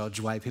 others can judge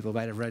why people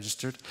might have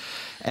registered.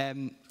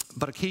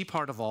 But a key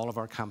part of all of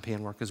our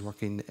campaign work is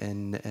working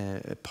in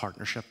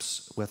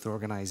partnerships with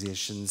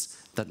organisations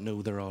that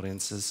know their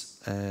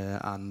audiences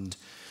and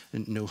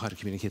know how to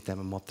communicate them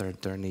and what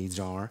their needs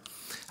are.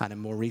 And in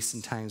more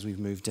recent times, we've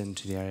moved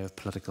into the area of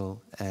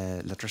political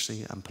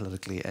literacy and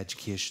political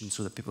education,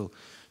 so that people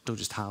don't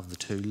just have the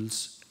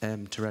tools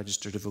to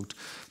register to vote,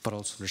 but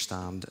also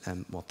understand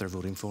what they're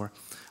voting for.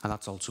 And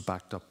that's also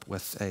backed up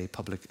with a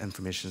public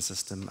information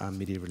system and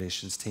media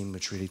relations team,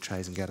 which really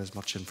tries and get as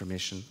much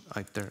information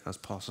out there as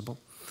possible.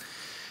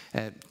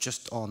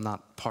 Just on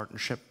that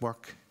partnership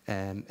work,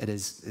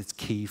 it's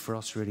key for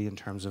us really in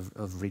terms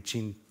of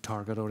reaching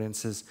target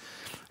audiences.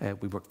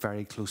 We work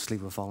very closely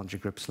with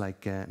voluntary groups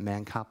like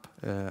MenCap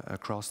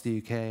across the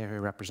UK, who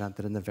are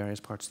represented in the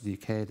various parts of the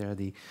UK. They're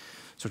the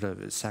sort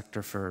of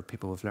sector for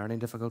people with learning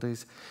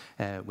difficulties.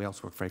 We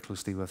also work very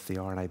closely with the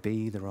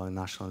RNIB, the Royal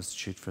National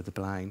Institute for the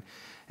Blind,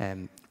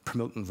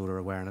 promoting voter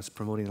awareness,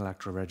 promoting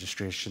electoral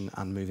registration,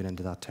 and moving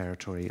into that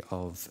territory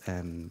of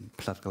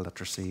political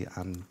literacy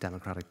and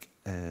democratic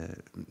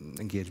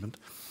engagement.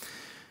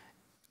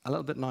 A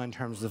little bit now in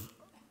terms of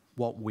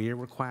what we're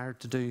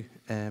required to do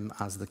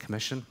as the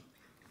Commission.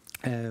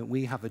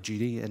 We have a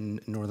duty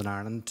in Northern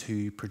Ireland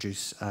to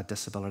produce a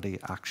disability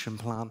action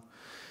plan.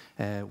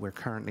 We're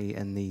currently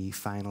in the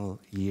final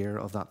year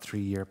of that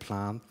 3-year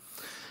plan.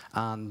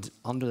 And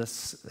under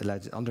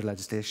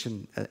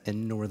legislation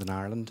in Northern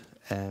Ireland,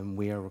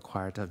 we are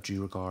required to have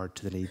due regard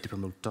to the need to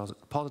promote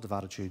positive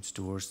attitudes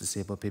towards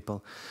disabled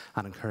people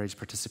and encourage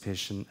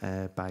participation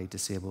by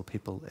disabled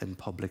people in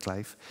public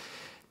life.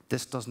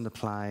 This doesn't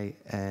apply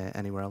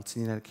anywhere else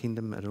in the United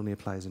Kingdom. It only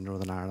applies in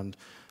Northern Ireland,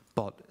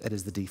 but it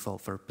is the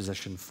default for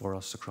position for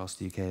us across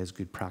the UK as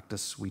good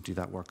practice. We do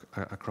that work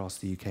across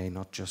the UK,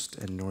 not just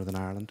in Northern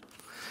Ireland.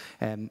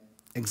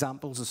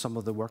 Examples of some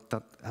of the work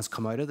that has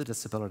come out of the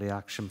Disability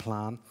Action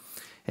Plan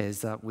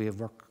is that we have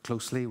worked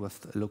closely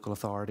with local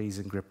authorities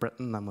in Great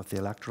Britain and with the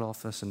Electoral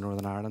Office in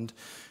Northern Ireland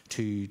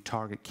to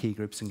target key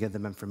groups and give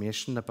them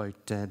information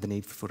about the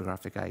need for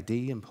photographic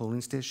ID in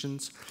polling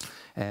stations.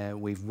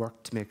 We've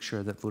worked to make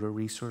sure that voter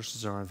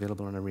resources are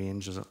available in a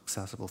range of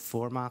accessible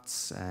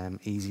formats,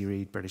 easy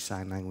read, British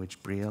Sign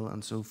Language, Braille,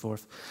 and so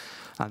forth.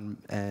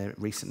 And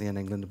recently in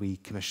England, we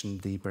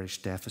commissioned the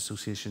British Deaf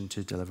Association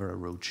to deliver a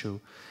roadshow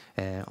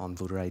on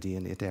voter ID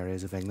in 8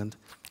 areas of England.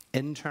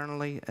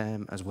 Internally,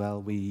 as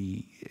well,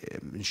 we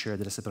ensure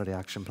the Disability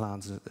Action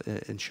Plans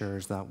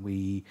ensures that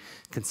we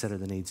consider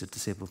the needs of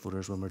disabled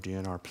voters when we're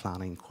doing our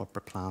planning,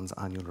 corporate plans,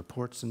 annual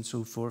reports and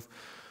so forth.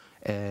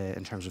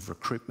 In terms of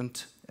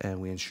recruitment,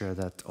 we ensure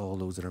that all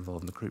those that are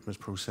involved in the recruitment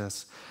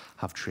process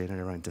have training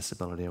around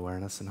disability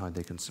awareness and how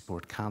they can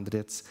support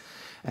candidates.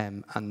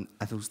 And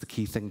I suppose the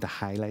key thing to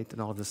highlight in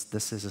all of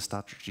this is a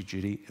statutory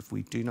duty. If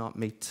we do not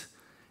meet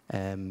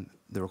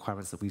the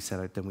requirements that we set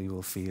out, then we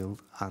will fail,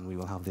 and we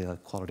will have the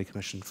Equality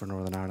Commission for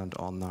Northern Ireland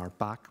on our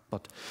back.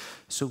 But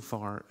so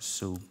far,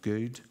 so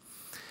good.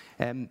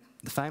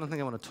 The final thing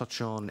I want to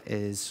touch on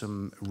is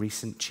some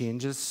recent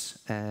changes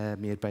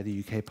made by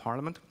the UK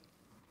Parliament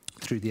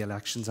through the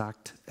Elections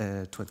Act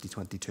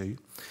 2022,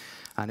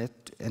 and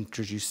it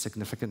introduced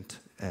significant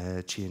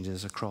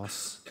changes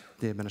across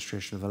the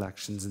administration of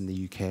elections in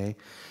the UK.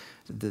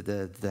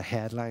 The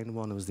headline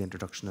one was the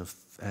introduction of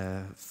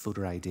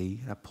voter ID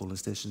at polling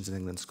stations in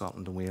England,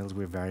 Scotland and Wales.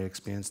 We're very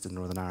experienced in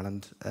Northern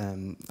Ireland,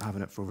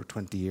 having it for over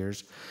 20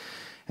 years.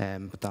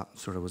 But that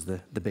sort of was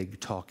the big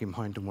talking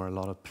point, and where a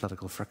lot of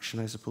political friction,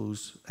 I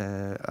suppose,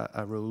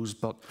 arose.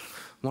 But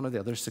one of the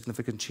other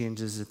significant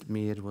changes it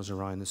made was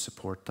around the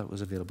support that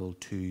was available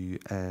to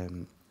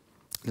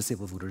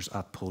disabled voters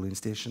at polling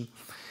station.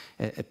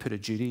 It put a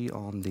duty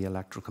on the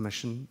Electoral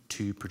Commission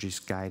to produce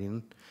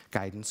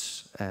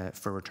guidance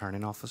for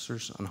returning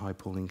officers on how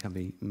polling can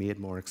be made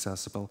more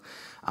accessible,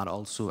 and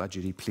also a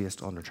duty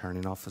placed on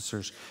returning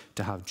officers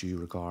to have due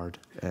regard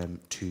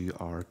to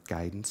our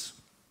guidance.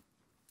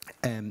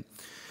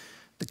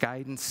 The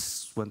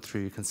guidance went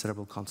through a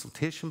considerable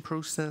consultation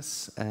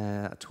process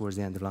towards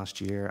the end of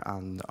last year,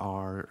 and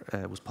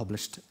was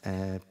published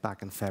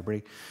back in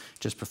February,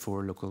 just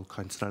before local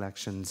council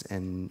elections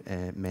in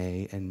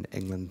May in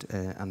England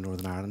and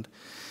Northern Ireland.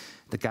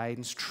 The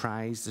guidance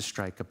tries to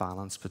strike a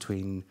balance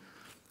between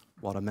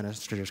what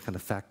administrators can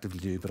effectively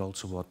do, but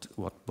also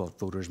what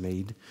voters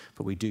need.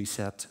 But we do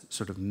set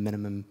sort of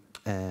minimum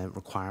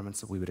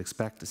requirements that we would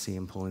expect to see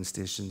in polling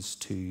stations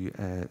to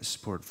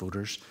support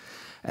voters,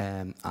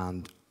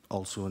 and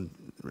also in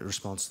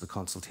response to the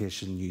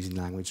consultation, using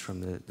language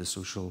from the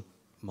social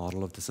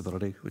model of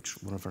disability,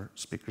 which one of our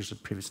speakers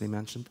had previously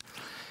mentioned.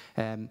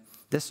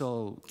 This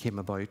all came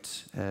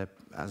about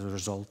as a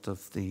result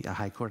of the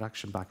High Court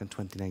action back in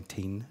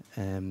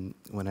 2019,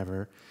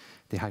 whenever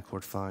the High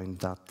Court found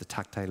that the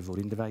tactile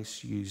voting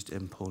device used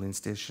in polling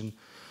station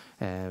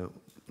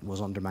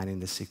was undermining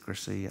the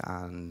secrecy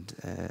and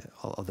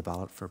of the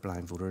ballot for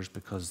blind voters,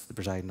 because the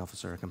presiding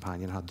officer or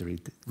companion had to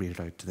read it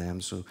out to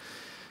them. So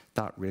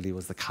that really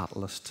was the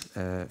catalyst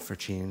for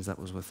change that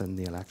was within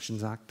the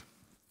Elections Act.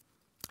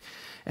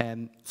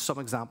 Some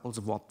examples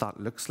of what that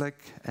looks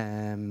like.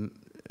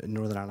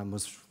 Northern Ireland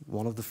was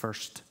one of the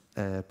first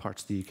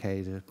parts of the UK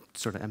to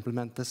sort of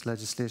implement this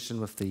legislation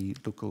with the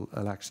local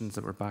elections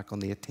that were back on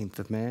the 18th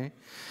of May.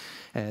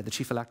 The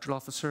Chief Electoral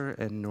Officer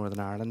in Northern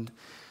Ireland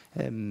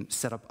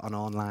set up an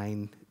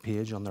online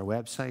page on their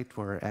website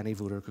where any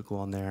voter could go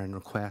on there and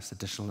request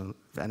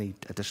any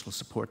additional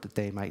support that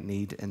they might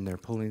need in their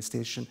polling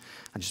station,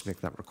 and just make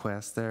that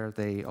request there.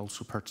 They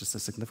also purchased a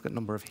significant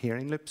number of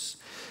hearing loops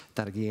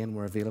that again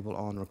were available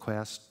on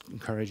request,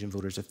 encouraging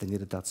voters, if they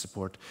needed that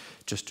support,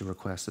 just to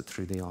request it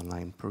through the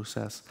online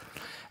process.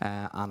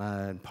 And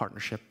a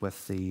partnership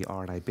with the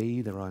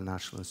RNIB, the Royal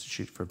National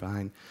Institute for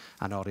Blind,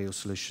 an audio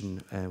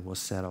solution was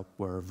set up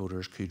where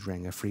voters could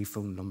ring a free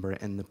phone number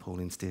in the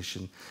polling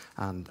station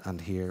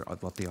and hear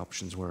what the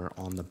options were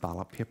on the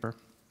ballot paper.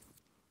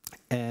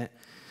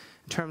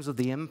 In terms of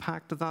the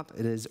impact of that,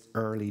 it is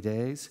early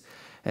days.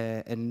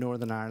 In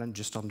Northern Ireland,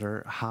 just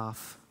under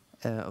half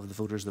of the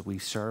voters that we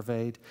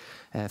surveyed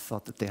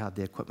thought that they had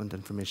the equipment,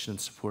 information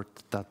and support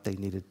that they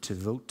needed to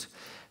vote.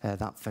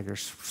 That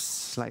figure's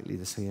slightly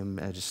the same,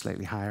 just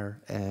slightly higher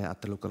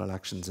at the local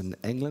elections in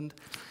England.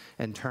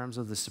 In terms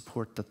of the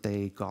support that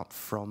they got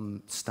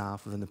from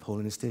staff within the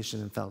polling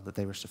station, and felt that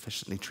they were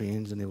sufficiently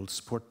trained and able to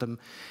support them,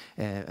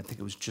 I think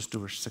it was just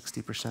over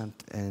 60%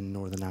 in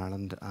Northern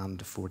Ireland and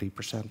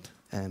 40%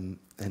 in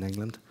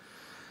England.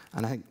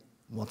 And I think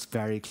what's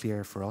very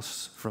clear for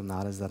us from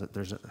that is that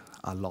there's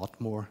a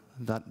lot more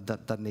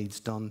that needs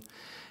done.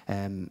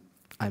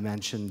 I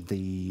mentioned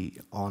the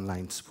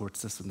online support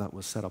system that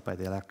was set up by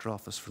the Electoral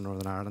Office for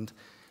Northern Ireland.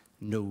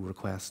 No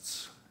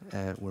requests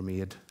were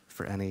made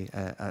for any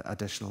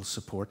additional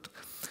support,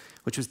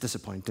 which was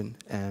disappointing,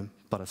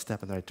 but a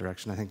step in the right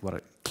direction. I think what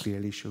it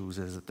clearly shows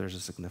is that there's a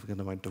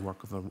significant amount of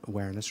work of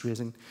awareness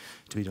raising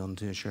to be done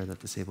to ensure that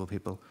disabled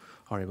people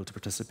are able to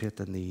participate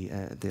in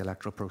the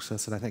electoral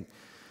process. And I think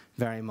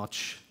very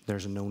much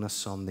there's an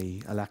onus on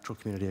the electoral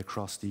community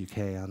across the UK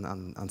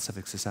and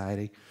civic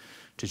society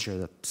to ensure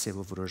that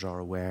disabled voters are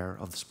aware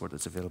of the support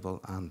that's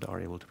available and are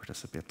able to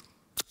participate.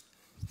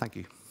 Thank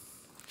you.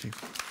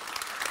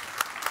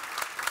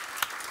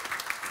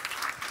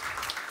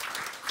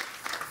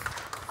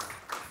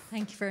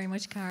 Thank you very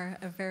much, Cahir.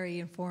 A very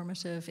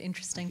informative,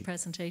 interesting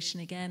presentation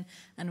again,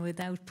 and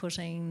without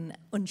putting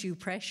undue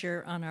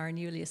pressure on our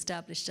newly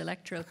established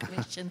Electoral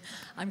Commission,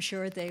 I'm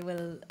sure they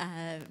will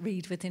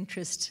read with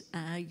interest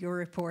your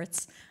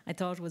reports. I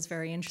thought it was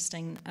very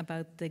interesting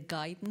about the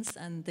guidance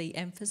and the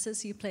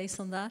emphasis you place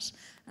on that.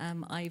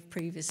 I've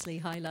previously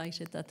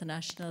highlighted that the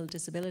National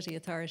Disability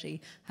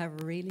Authority have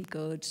a really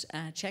good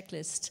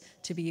checklist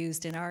to be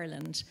used in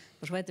Ireland,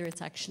 but whether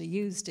it's actually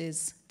used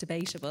is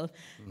debatable.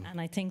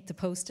 And I think the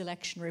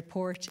post-election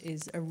report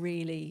is a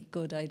really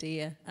good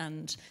idea.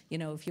 And, you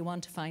know, if you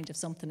want to find if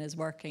something is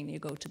working, you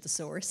go to the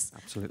source.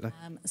 Absolutely.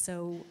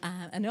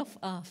 Enough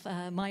of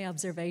my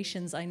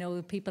observations. I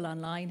know people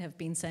online have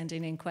been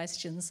sending in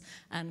questions,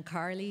 and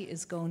Carly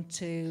is going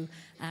to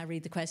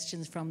read the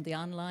questions from the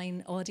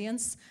online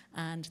audience,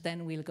 and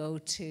then we'll go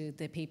to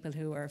the people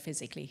who are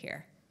physically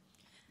here.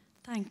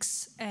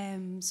 Thanks.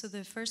 So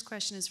the first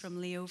question is from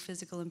Leo,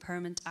 Physical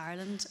Impairment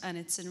Ireland, and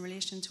it's in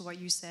relation to what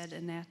you said,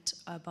 Annette,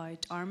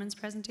 about Armin's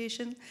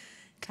presentation.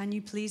 Can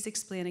you please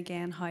explain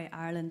again how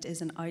Ireland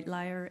is an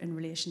outlier in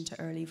relation to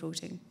early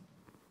voting?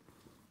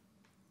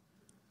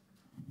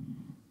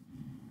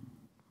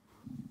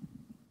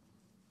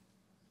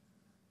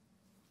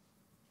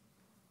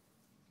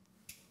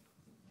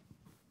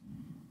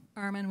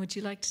 Armin, would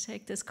you like to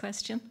take this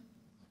question?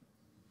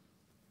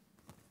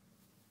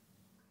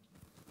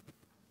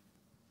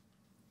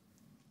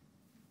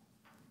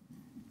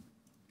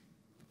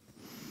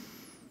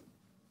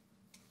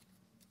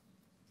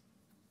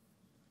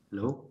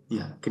 Hello?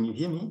 Yeah, can you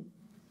hear me?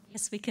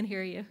 Yes, we can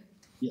hear you.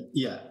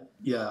 Yeah.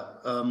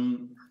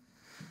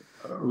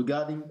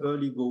 Regarding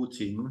early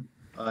voting,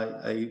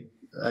 I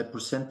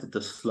presented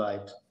a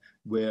slide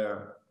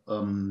where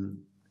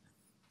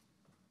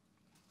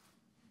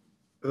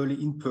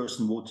early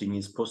in-person voting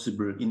is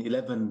possible in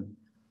 11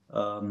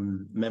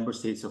 member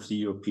states of the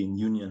European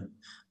Union,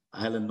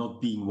 Ireland not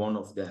being one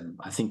of them.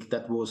 I think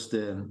that was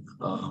the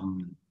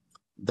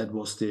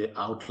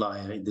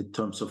outlier in the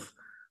terms of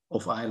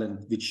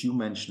Ireland, which you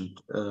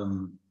mentioned.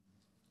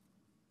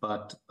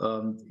 But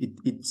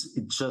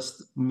it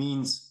just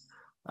means,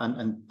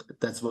 and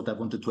that's what I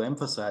wanted to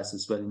emphasize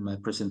as well in my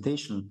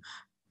presentation,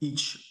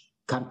 each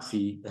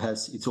country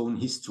has its own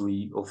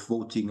history of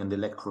voting and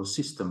electoral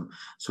system.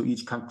 So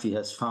each country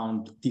has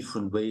found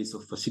different ways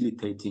of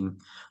facilitating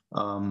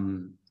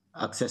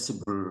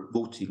accessible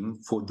voting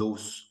for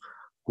those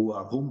who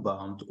are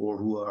homebound or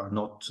who are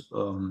not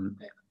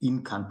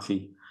in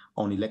country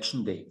on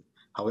election day.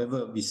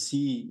 However, we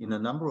see in a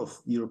number of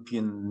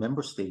European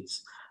member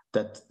states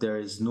that there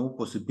is no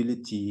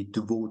possibility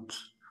to vote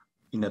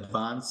in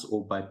advance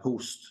or by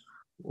post,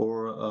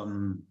 or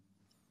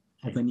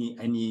have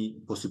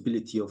any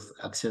possibility of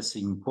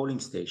accessing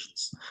polling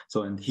stations.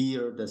 So, and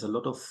here there's a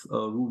lot of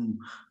room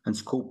and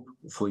scope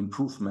for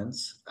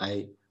improvements.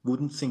 I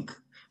wouldn't think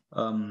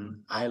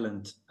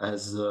Ireland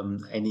has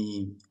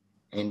any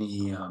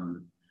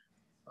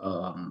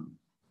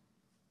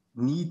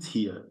need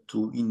here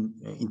to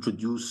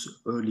introduce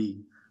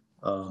early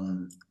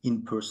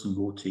in-person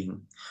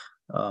voting,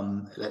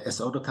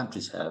 as other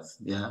countries have,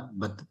 yeah.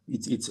 But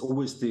it's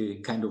always the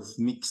kind of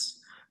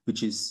mix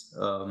which is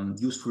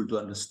useful to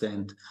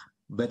understand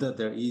whether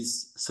there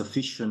is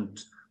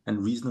sufficient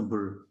and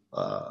reasonable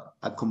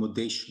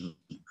accommodation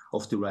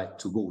of the right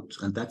to vote,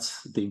 and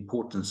that's the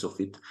importance of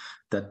it.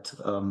 That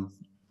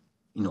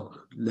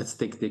let's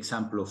take the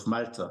example of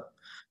Malta.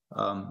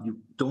 You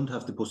don't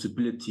have the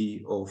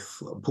possibility of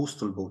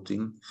postal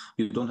voting.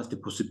 You don't have the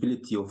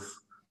possibility of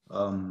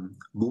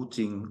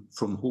voting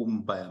from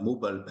home by a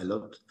mobile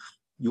ballot.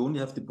 You only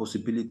have the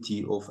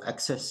possibility of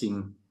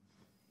accessing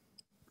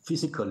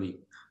physically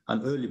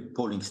an early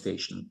polling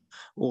station,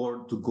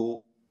 or to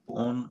go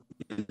on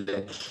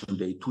election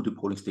day to the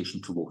polling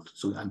station to vote.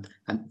 So,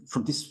 and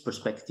from this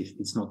perspective,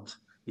 it's not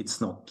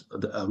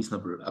a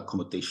reasonable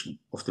accommodation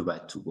of the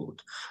right to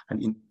vote.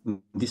 And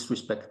in this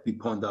respect, we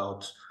point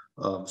out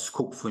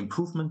scope for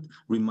improvement,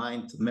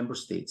 remind member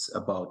states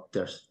about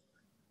their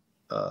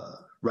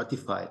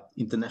ratified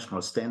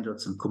international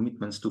standards and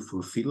commitments to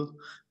fulfill,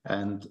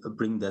 and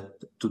bring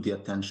that to the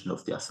attention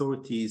of the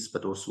authorities,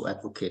 but also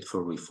advocate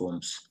for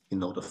reforms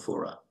in other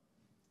fora.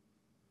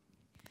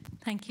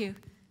 Thank you.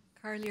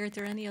 Carly, are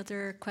there any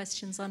other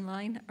questions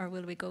online, or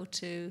will we go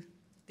to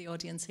the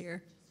audience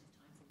here?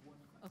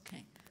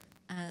 Okay.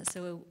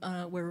 So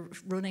we're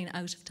running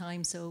out of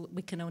time, so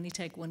we can only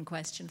take one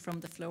question from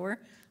the floor.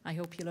 I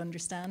hope you'll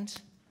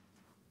understand.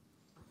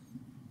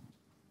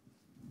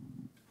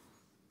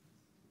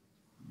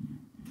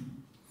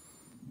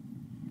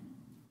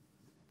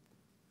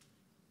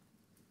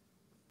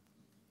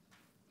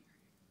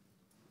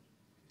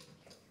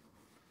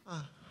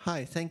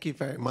 Hi, thank you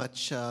very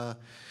much.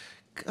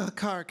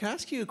 Cahir, can I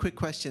ask you a quick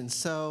question?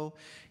 So,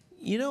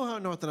 you know how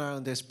in Northern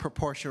Ireland there's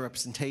proportional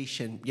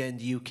representation, yeah, in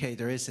the UK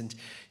there isn't. Do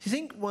you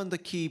think one of the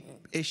key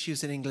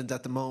issues in England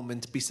at the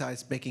moment,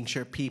 besides making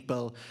sure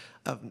people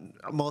of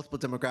multiple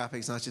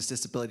demographics, not just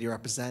disability, are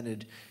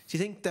represented,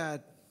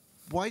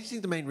 why do you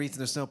think the main reason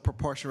there's no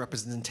proportional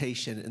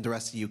representation in the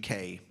rest of the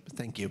UK?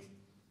 Thank you.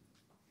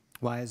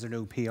 Why is there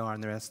no PR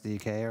in the rest of the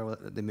UK? Or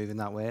are they moving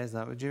that way? Is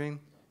that what you mean?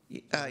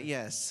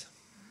 Yes.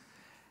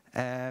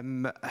 I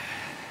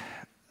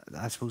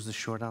suppose the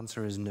short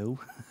answer is no.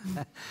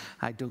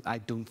 I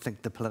don't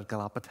think the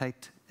political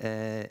appetite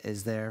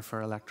is there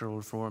for electoral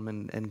reform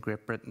in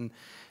Great Britain.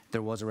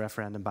 There was a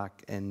referendum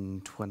back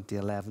in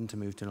 2011 to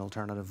move to an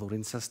alternative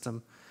voting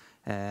system,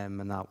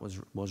 and that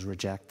was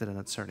rejected, and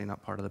it's certainly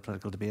not part of the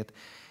political debate.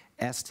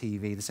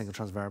 STV, the single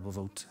transferable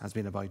vote, has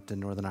been about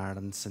in Northern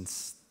Ireland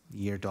since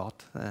year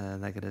dot,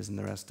 like it is in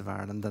the rest of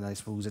Ireland, and I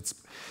suppose it's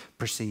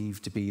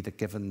perceived to be that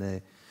given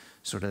the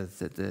sort of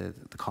the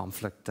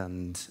conflict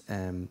and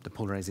the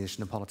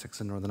polarisation of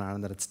politics in Northern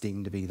Ireland, that it's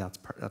deemed to be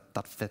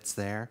that fits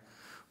there,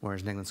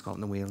 whereas in England,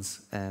 Scotland and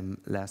Wales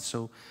less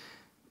so.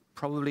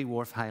 Probably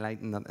worth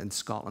highlighting that in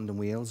Scotland and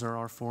Wales there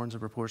are forms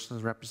of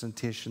proportional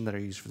representation that are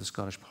used for the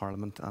Scottish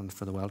Parliament and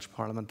for the Welsh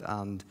Parliament,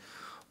 and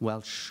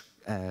Welsh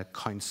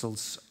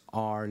councils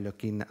are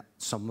looking,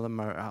 some of them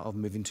are of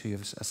moving to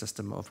a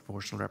system of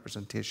proportional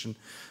representation.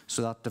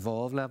 So that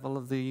devolved level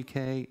of the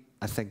UK,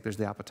 I think there's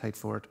the appetite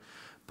for it,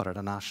 but at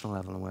a national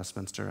level in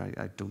Westminster,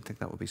 I don't think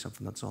that would be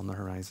something that's on the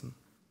horizon.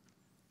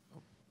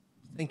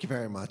 Thank you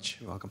very much.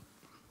 You're welcome.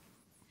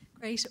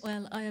 Great.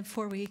 Well,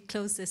 before we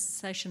close this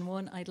session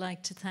one, I'd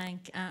like to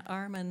thank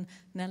Armin,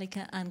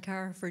 Nellika and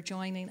Cahir for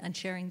joining and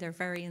sharing their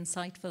very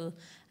insightful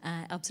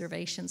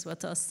observations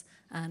with us.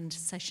 And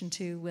session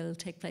two will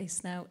take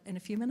place now in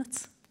a few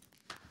minutes.